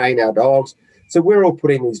 let's train our dogs. So we're all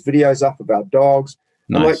putting these videos up about dogs.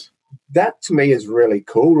 Nice. Like, that to me is really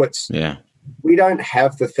cool. We don't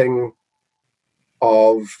have the thing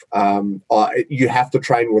of you have to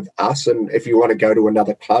train with us, and if you want to go to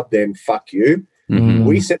another club, then fuck you.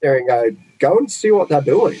 We sit there and go and see what they're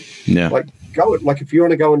doing. Yeah. Like, if you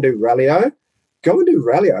want to go and do Rallyo, go and do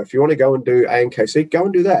Rallyo. If you want to go and do ANKC, go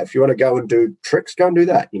and do that. If you want to go and do tricks, go and do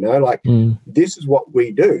that. This is what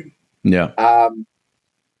we do. Yeah.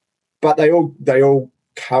 But they all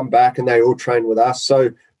come back and they all train with us.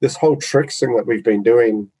 So this whole tricks thing that we've been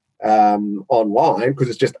doing online, because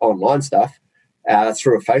it's just online stuff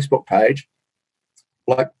through a Facebook page,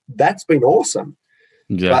 like, that's been awesome.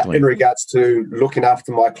 Exactly. But in regards to looking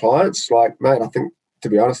after my clients, like, man, I think, to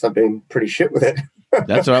be honest, I've been pretty shit with it.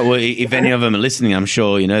 That's all right. Well, if any of them are listening, I'm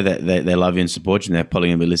sure you know that they love you and support you, and they're probably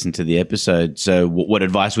going to be listening to the episode. So, what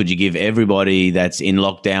advice would you give everybody that's in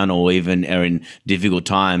lockdown or even are in difficult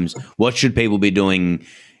times? What should people be doing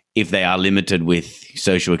if they are limited with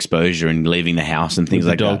social exposure and leaving the house and things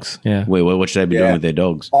With like the dogs, that? yeah. What should they be doing with their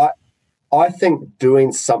dogs? I think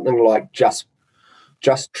doing something like just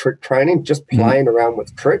trick training, just playing around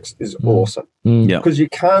with tricks is awesome. Yeah. Because you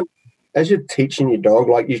can't, as you're teaching your dog,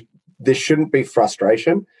 there shouldn't be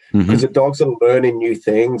frustration because the dogs are learning new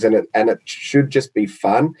things and it should just be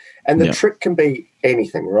fun. And the trick can be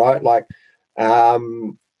anything, right? Like I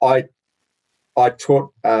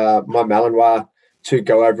taught my Malinois to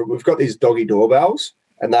go over. We've got these doggy doorbells,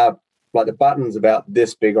 and they're like the button's about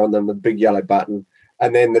this big on them, the big yellow button,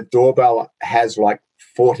 and then the doorbell has like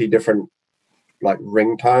 40 different like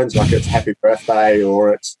ringtones, like it's happy birthday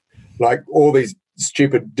or it's like all these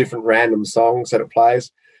stupid different random songs that it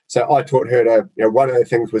plays. So I taught her to, one of the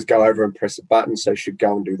things was go over and press a button, so she'd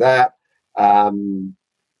go and do that.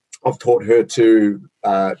 I've taught her to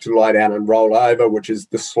lie down and roll over, which is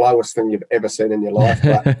the slowest thing you've ever seen in your life.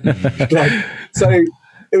 But, so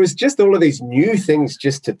it was just all of these new things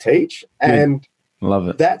just to teach. And love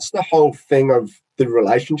it. That's the whole thing of the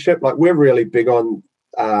relationship. Like we're really big on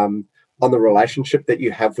the relationship that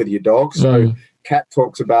you have with your dog. So Kat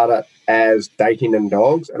talks about it as dating and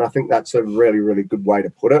dogs. And I think that's a really, really good way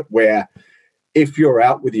to put it, where if you're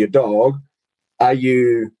out with your dog, are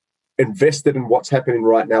you invested in what's happening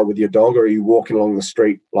right now with your dog, or are you walking along the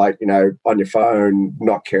street like, on your phone,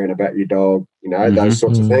 not caring about your dog, those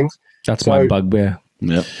sorts of things. That's my bugbear.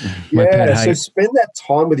 Yep. So spend that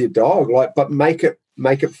time with your dog, but make it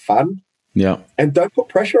fun. Yeah. And don't put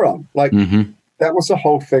pressure on. Like that was the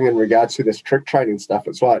whole thing in regards to this trick training stuff.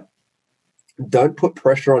 It's like, don't put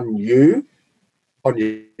pressure on yourself,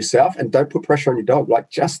 and don't put pressure on your dog. Like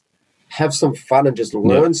just have some fun and just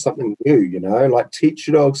learn something new, like teach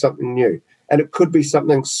your dog something new. And it could be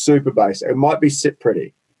something super basic. It might be sit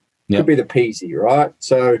pretty. It could be the peasy, right?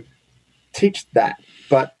 So teach that.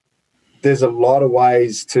 But there's a lot of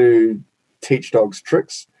ways to teach dogs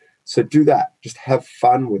tricks. So do that. Just have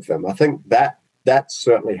fun with them. I think that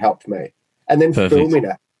certainly helped me. And then filming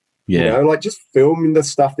it. Yeah. Just filming the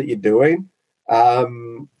stuff that you're doing.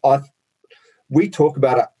 We talk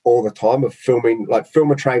about it all the time of filming, like film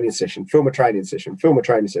a training session.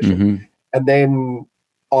 And then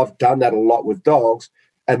I've done that a lot with dogs.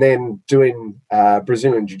 And then doing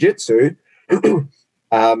Brazilian Jiu-Jitsu,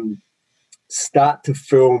 start to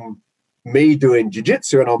film me doing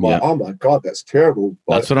Jiu-Jitsu. And I'm like, oh, my God, that's terrible.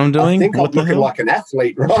 That's what I'm doing? I think I'm looking like an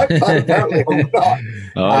athlete, right? But apparently I'm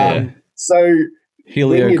not. So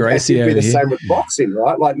Helio Gracie it would be the here. same with boxing,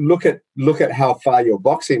 right? Like look at how far your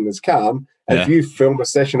boxing has come. If you film a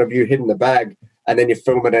session of you hitting the bag and then you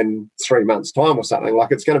film it in 3 months' time or something,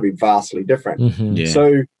 like it's going to be vastly different.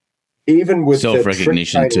 So even with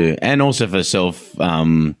self-recognition too, and also for self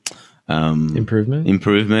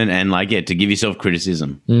improvement and to give yourself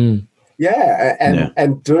criticism. And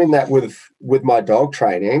doing that with my dog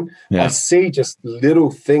training, I see just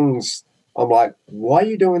little things. I'm like, why are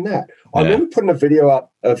you doing that? I remember putting a video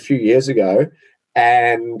up a few years ago,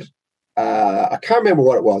 and I can't remember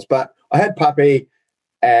what it was, but I had Puppy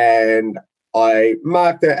and I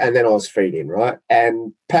marked it, and then I was feeding, right?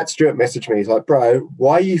 And Pat Stewart messaged me. He's like, bro,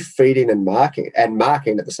 why are you feeding and marking at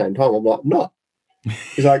the same time? I'm like, not.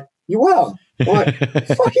 He's like, you are. I'm like,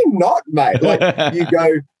 fucking not, mate. Like, you go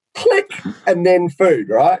click and then food,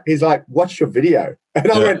 right? He's like, what's your video?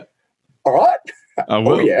 And I went, all right. I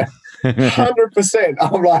will. Oh, yeah. 100%.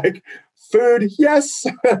 I'm like, food, yes.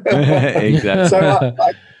 Exactly. So,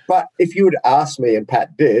 but if you would ask me, and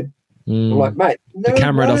Pat did, I'm like, mate, no the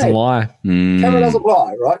camera way. doesn't lie. Camera doesn't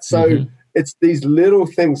lie, right? So it's these little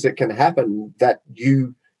things that can happen that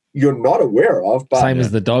you're not aware of. But same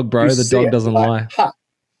as the dog, bro. The dog doesn't lie.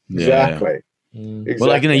 Exactly. Exactly. Well,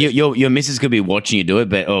 like your missus could be watching you do it,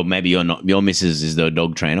 but or maybe you're not. Your missus is the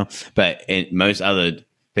dog trainer, but most other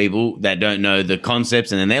people that don't know the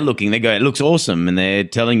concepts, and then they're looking, they go, it looks awesome, and they're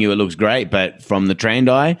telling you it looks great, but from the trained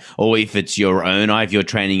eye, or if it's your own eye, if you're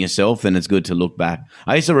training yourself, then it's good to look back.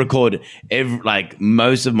 I used to record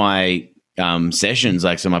most of my sessions,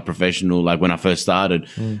 like so my professional, like when I first started,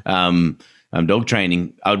 dog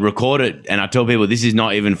training, I would record it, and I tell people this is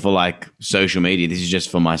not even for like social media. This is just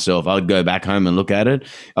for myself. I would go back home and look at it,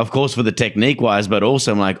 of course, for the technique wise, but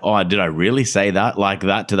also I'm like, oh, did I really say that like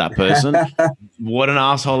that to that person? What an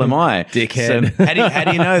asshole am I, dickhead? So how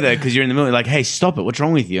do you know that? Because you're in the middle, like, hey, stop it. What's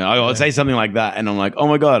wrong with you? I would say something like that, and I'm like, oh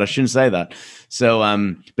my god, I shouldn't say that. So,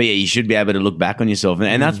 but yeah, you should be able to look back on yourself,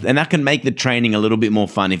 and that can make the training a little bit more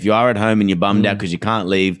fun. If you are at home and you're bummed out because you can't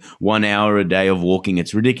leave 1 hour a day of walking,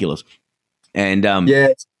 it's ridiculous. And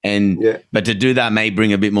but to do that may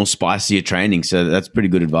bring a bit more spice to your training. So that's pretty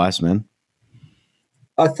good advice, man.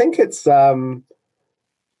 I think it's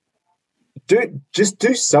do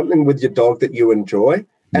something with your dog that you enjoy,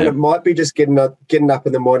 and it might be just getting up in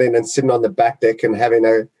the morning and sitting on the back deck and having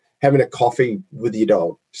a coffee with your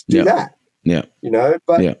dog. Just do that. Yeah,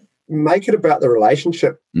 but make it about the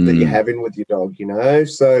relationship that you're having with your dog.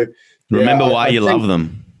 So remember why you love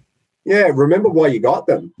them. Yeah, remember why you got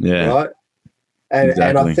them. Yeah, right.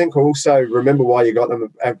 And I think also remember why you got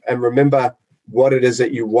them, and remember what it is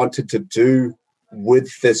that you wanted to do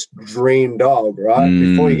with this dream dog, right?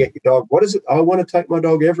 Before you get your dog, what is it? I want to take my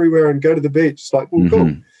dog everywhere and go to the beach. It's like, well,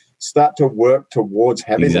 cool. Start to work towards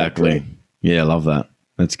having that dream. Yeah, I love that.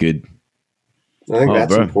 That's good. I think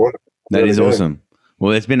that's important. That is awesome.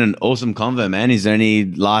 Well, it's been an awesome convo, man. Is there any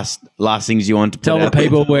last things you want to tell the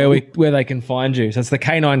people where they can find you? So it's the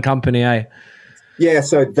K9 Company, eh? Yeah,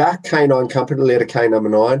 so that K9 Company, letter K number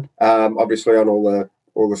 9, obviously on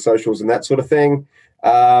all the socials and that sort of thing.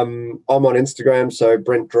 I'm on Instagram, so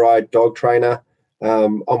Brent Dry Dog Trainer.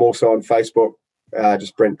 I'm also on Facebook,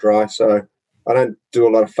 just Brent Dry. So I don't do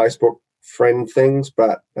a lot of Facebook friend things,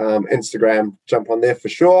 but Instagram, jump on there for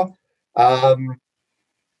sure.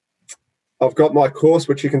 I've got my course,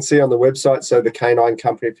 which you can see on the website. So the K9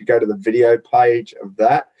 Company, if you go to the video page of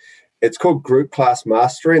that, it's called Group Class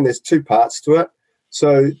Mastery, and there's 2 parts to it.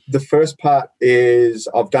 So the first part is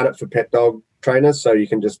I've done it for pet dog trainers, so you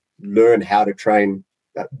can just learn how to train,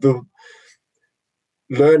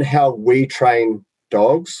 learn how we train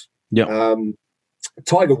dogs. Yeah.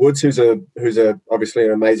 Tiger Woods, who's obviously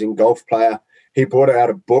an amazing golf player, he brought out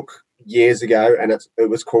a book years ago, and it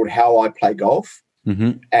was called How I Play Golf.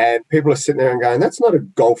 And people are sitting there and going, "That's not a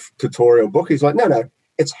golf tutorial book." He's like, "No,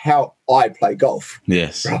 it's how I play golf."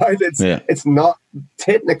 Yes, right. It's not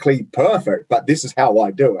technically perfect, but this is how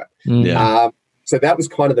I do it. Yeah. So that was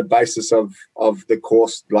kind of the basis of the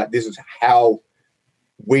course. Like, this is how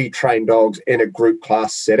we train dogs in a group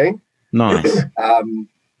class setting. Nice. And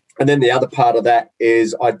then the other part of that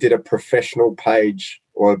is I did a professional page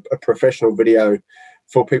or a professional video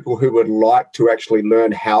for people who would like to actually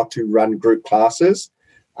learn how to run group classes.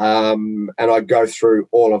 And I go through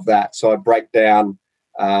all of that. So I break down,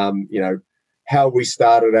 how we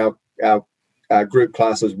started our group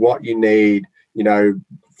classes, what you need,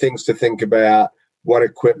 things to think about, what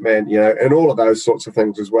equipment, and all of those sorts of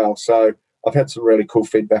things as well. So I've had some really cool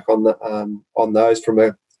feedback on those from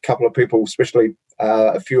a couple of people, especially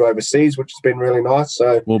a few overseas, which has been really nice.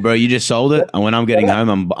 So, well, bro, you just sold it, and when I'm getting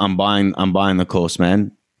home, I'm buying the course,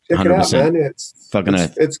 man. Check it out, man.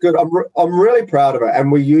 It's good. I'm really proud of it,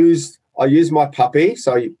 and I use my puppy.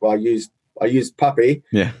 So I used Puppy,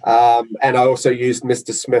 yeah, and I also used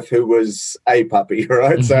Mr. Smith, who was a puppy,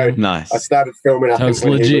 right? So nice. I started filming. So it's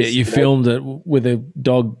legit. You filmed it with a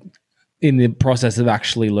dog in the process of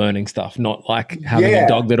actually learning stuff, not like having a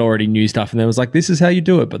dog that already knew stuff and then was like, "This is how you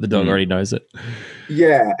do it," but the dog already knows it.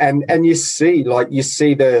 Yeah, and you see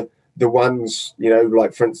the ones,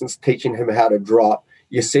 like for instance, teaching him how to drop.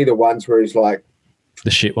 You see the ones where he's like,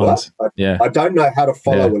 the shit ones. I don't know how to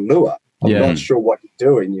follow a lure. I'm not sure what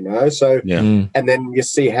you're doing, So, and then you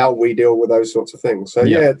see how we deal with those sorts of things. So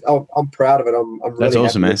I'm proud of it. I'm really That's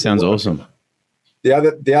awesome, man. Sounds awesome.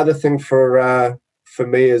 The other thing for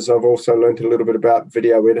me is I've also learned a little bit about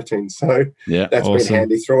video editing. So that's been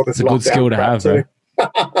handy through all this. It's a good skill to have, too.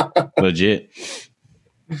 Legit.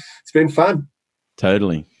 It's been fun.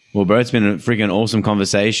 Totally. Well, bro, it's been a freaking awesome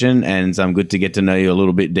conversation, and I'm good to get to know you a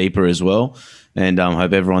little bit deeper as well. And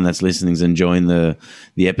hope everyone that's listening is enjoying the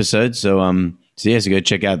episode. So so go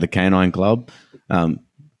check out the K9 Club. Did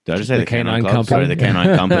I just say the K9 Club? Sorry, the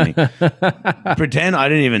K9 Company. Pretend I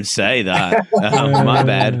didn't even say that. My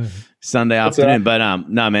bad. Sunday afternoon. But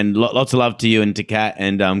no, man, lots of love to you and to Kat,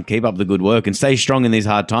 and keep up the good work and stay strong in these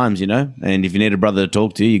hard times, And if you need a brother to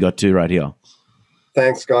talk to, you got 2 right here.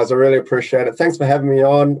 Thanks, guys. I really appreciate it. Thanks for having me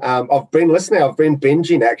on. I've been listening. I've been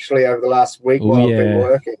binging actually over the last week while I've been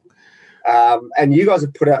working. And you guys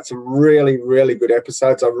have put out some really, really good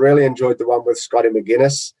episodes. I really enjoyed the one with Scotty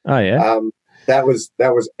McGuinness. Oh, yeah. that was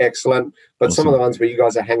excellent. But some of the ones where you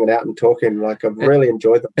guys are hanging out and talking, like I've really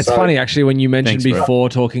enjoyed them. It's funny actually when you mentioned Thanks, before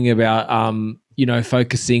talking about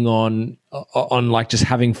focusing on like just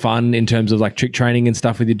having fun in terms of like trick training and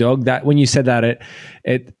stuff with your dog. That when you said that,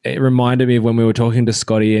 it reminded me of when we were talking to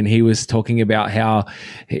Scotty, and he was talking about how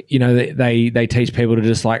they teach people to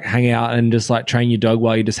just like hang out and just like train your dog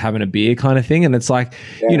while you're just having a beer kind of thing. And it's like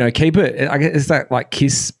keep it. I guess it's that like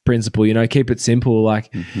KISS principle. Keep it simple.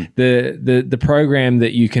 Like the program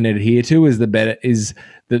that you can adhere to is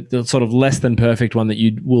the sort of less than perfect one that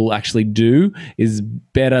you will actually do is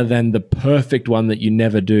better than the perfect one that you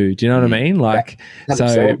never do. Do you know what I mean? Like,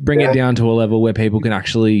 so bring it down to a level where people can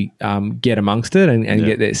actually get amongst it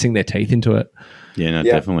and sink their teeth into it. Yeah, no,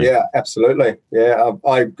 definitely. Yeah, absolutely. Yeah,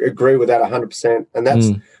 I agree with that 100%.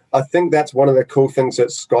 And I think that's one of the cool things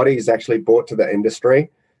that Scotty's actually brought to the industry.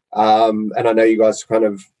 And I know you guys kind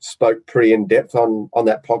of spoke pretty in depth on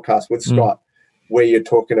that podcast with Scott, where you're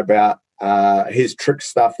talking about his trick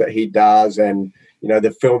stuff that he does, and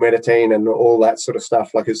the film editing and all that sort of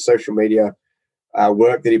stuff, like his social media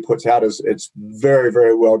work that he puts out it's very,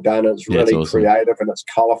 very well done. It's really awesome. Creative, and it's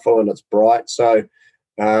colorful and it's bright. So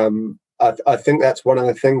I think that's one of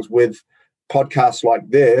the things with podcasts like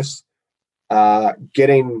this,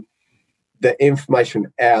 getting the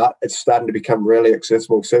information out, it's starting to become really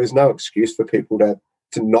accessible. So there's no excuse for people to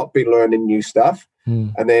not be learning new stuff.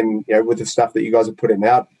 And then with the stuff that you guys are putting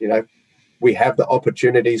out, we have the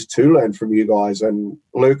opportunities to learn from you guys. And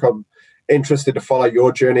Luke, I'm interested to follow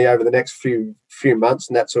your journey over the next few months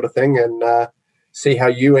and that sort of thing, and see how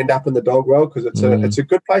you end up in the dog world, because it's a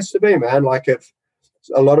good place to be, man. Like, if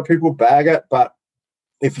a lot of people bag it, but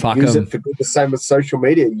if you use it for good, the same with social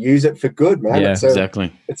media, use it for good, man. Yeah,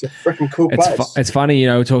 exactly. It's a freaking cool place. It's funny,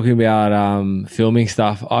 talking about filming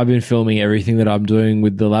stuff. I've been filming everything that I'm doing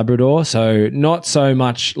with the Labrador. So not so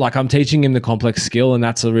much like I'm teaching him the complex skill, and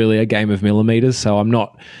that's really a game of millimeters. So I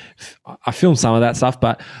film some of that stuff,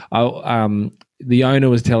 but the owner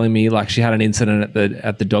was telling me, like, she had an incident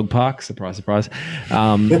at the dog park. Surprise, surprise. He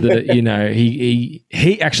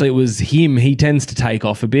actually, it was him. He tends to take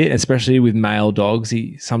off a bit, especially with male dogs.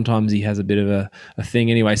 Sometimes he has a bit of a thing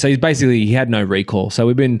anyway. So he had no recall. So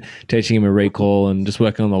we've been teaching him a recall and just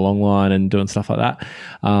working on the long line and doing stuff like that.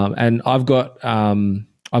 And I've got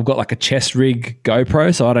like a chest rig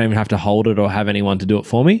GoPro, so I don't even have to hold it or have anyone to do it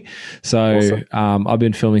for me. So awesome. I've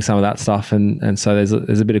been filming some of that stuff, and so there's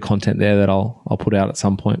a bit of content there that I'll put out at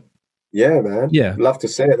some point. Yeah, man. Yeah, love to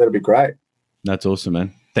see it. That'd be great. That's awesome,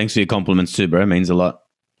 man. Thanks for your compliments too, bro. It means a lot.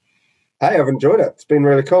 Hey, I've enjoyed it. It's been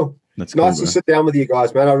really cool. That's nice to sit down with you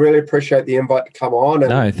guys, man. I really appreciate the invite to come on.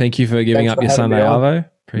 No, thank you for giving up your Sunday Arvo.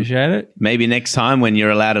 Appreciate it. Maybe next time when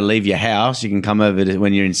you're allowed to leave your house, you can come over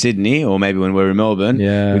when you're in Sydney, or maybe when we're in Melbourne.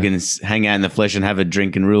 Yeah. We can hang out in the flesh and have a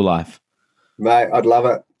drink in real life. Mate, I'd love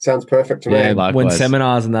it. Sounds perfect to me. Likewise. When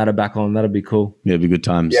seminars and that are back on, that'll be cool. Yeah, it'll be good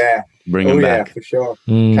times. Yeah. Bring them back. Yeah, for sure.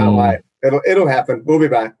 Can't wait. It'll happen. We'll be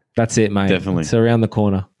back. That's it, mate. Definitely. It's around the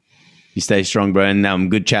corner. You stay strong, bro. And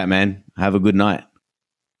good chat, man. Have a good night.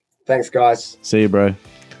 Thanks, guys. See you, bro.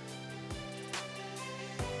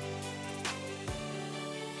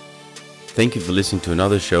 Thank you for listening to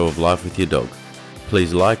another show of Life with Your Dog.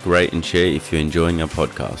 Please like, rate and share if you're enjoying our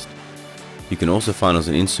podcast. You can also find us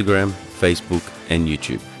on Instagram, Facebook and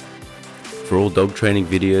YouTube. For all dog training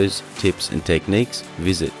videos, tips and techniques,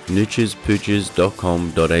 visit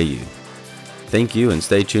noochespooches.com.au. Thank you and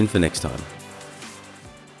stay tuned for next time.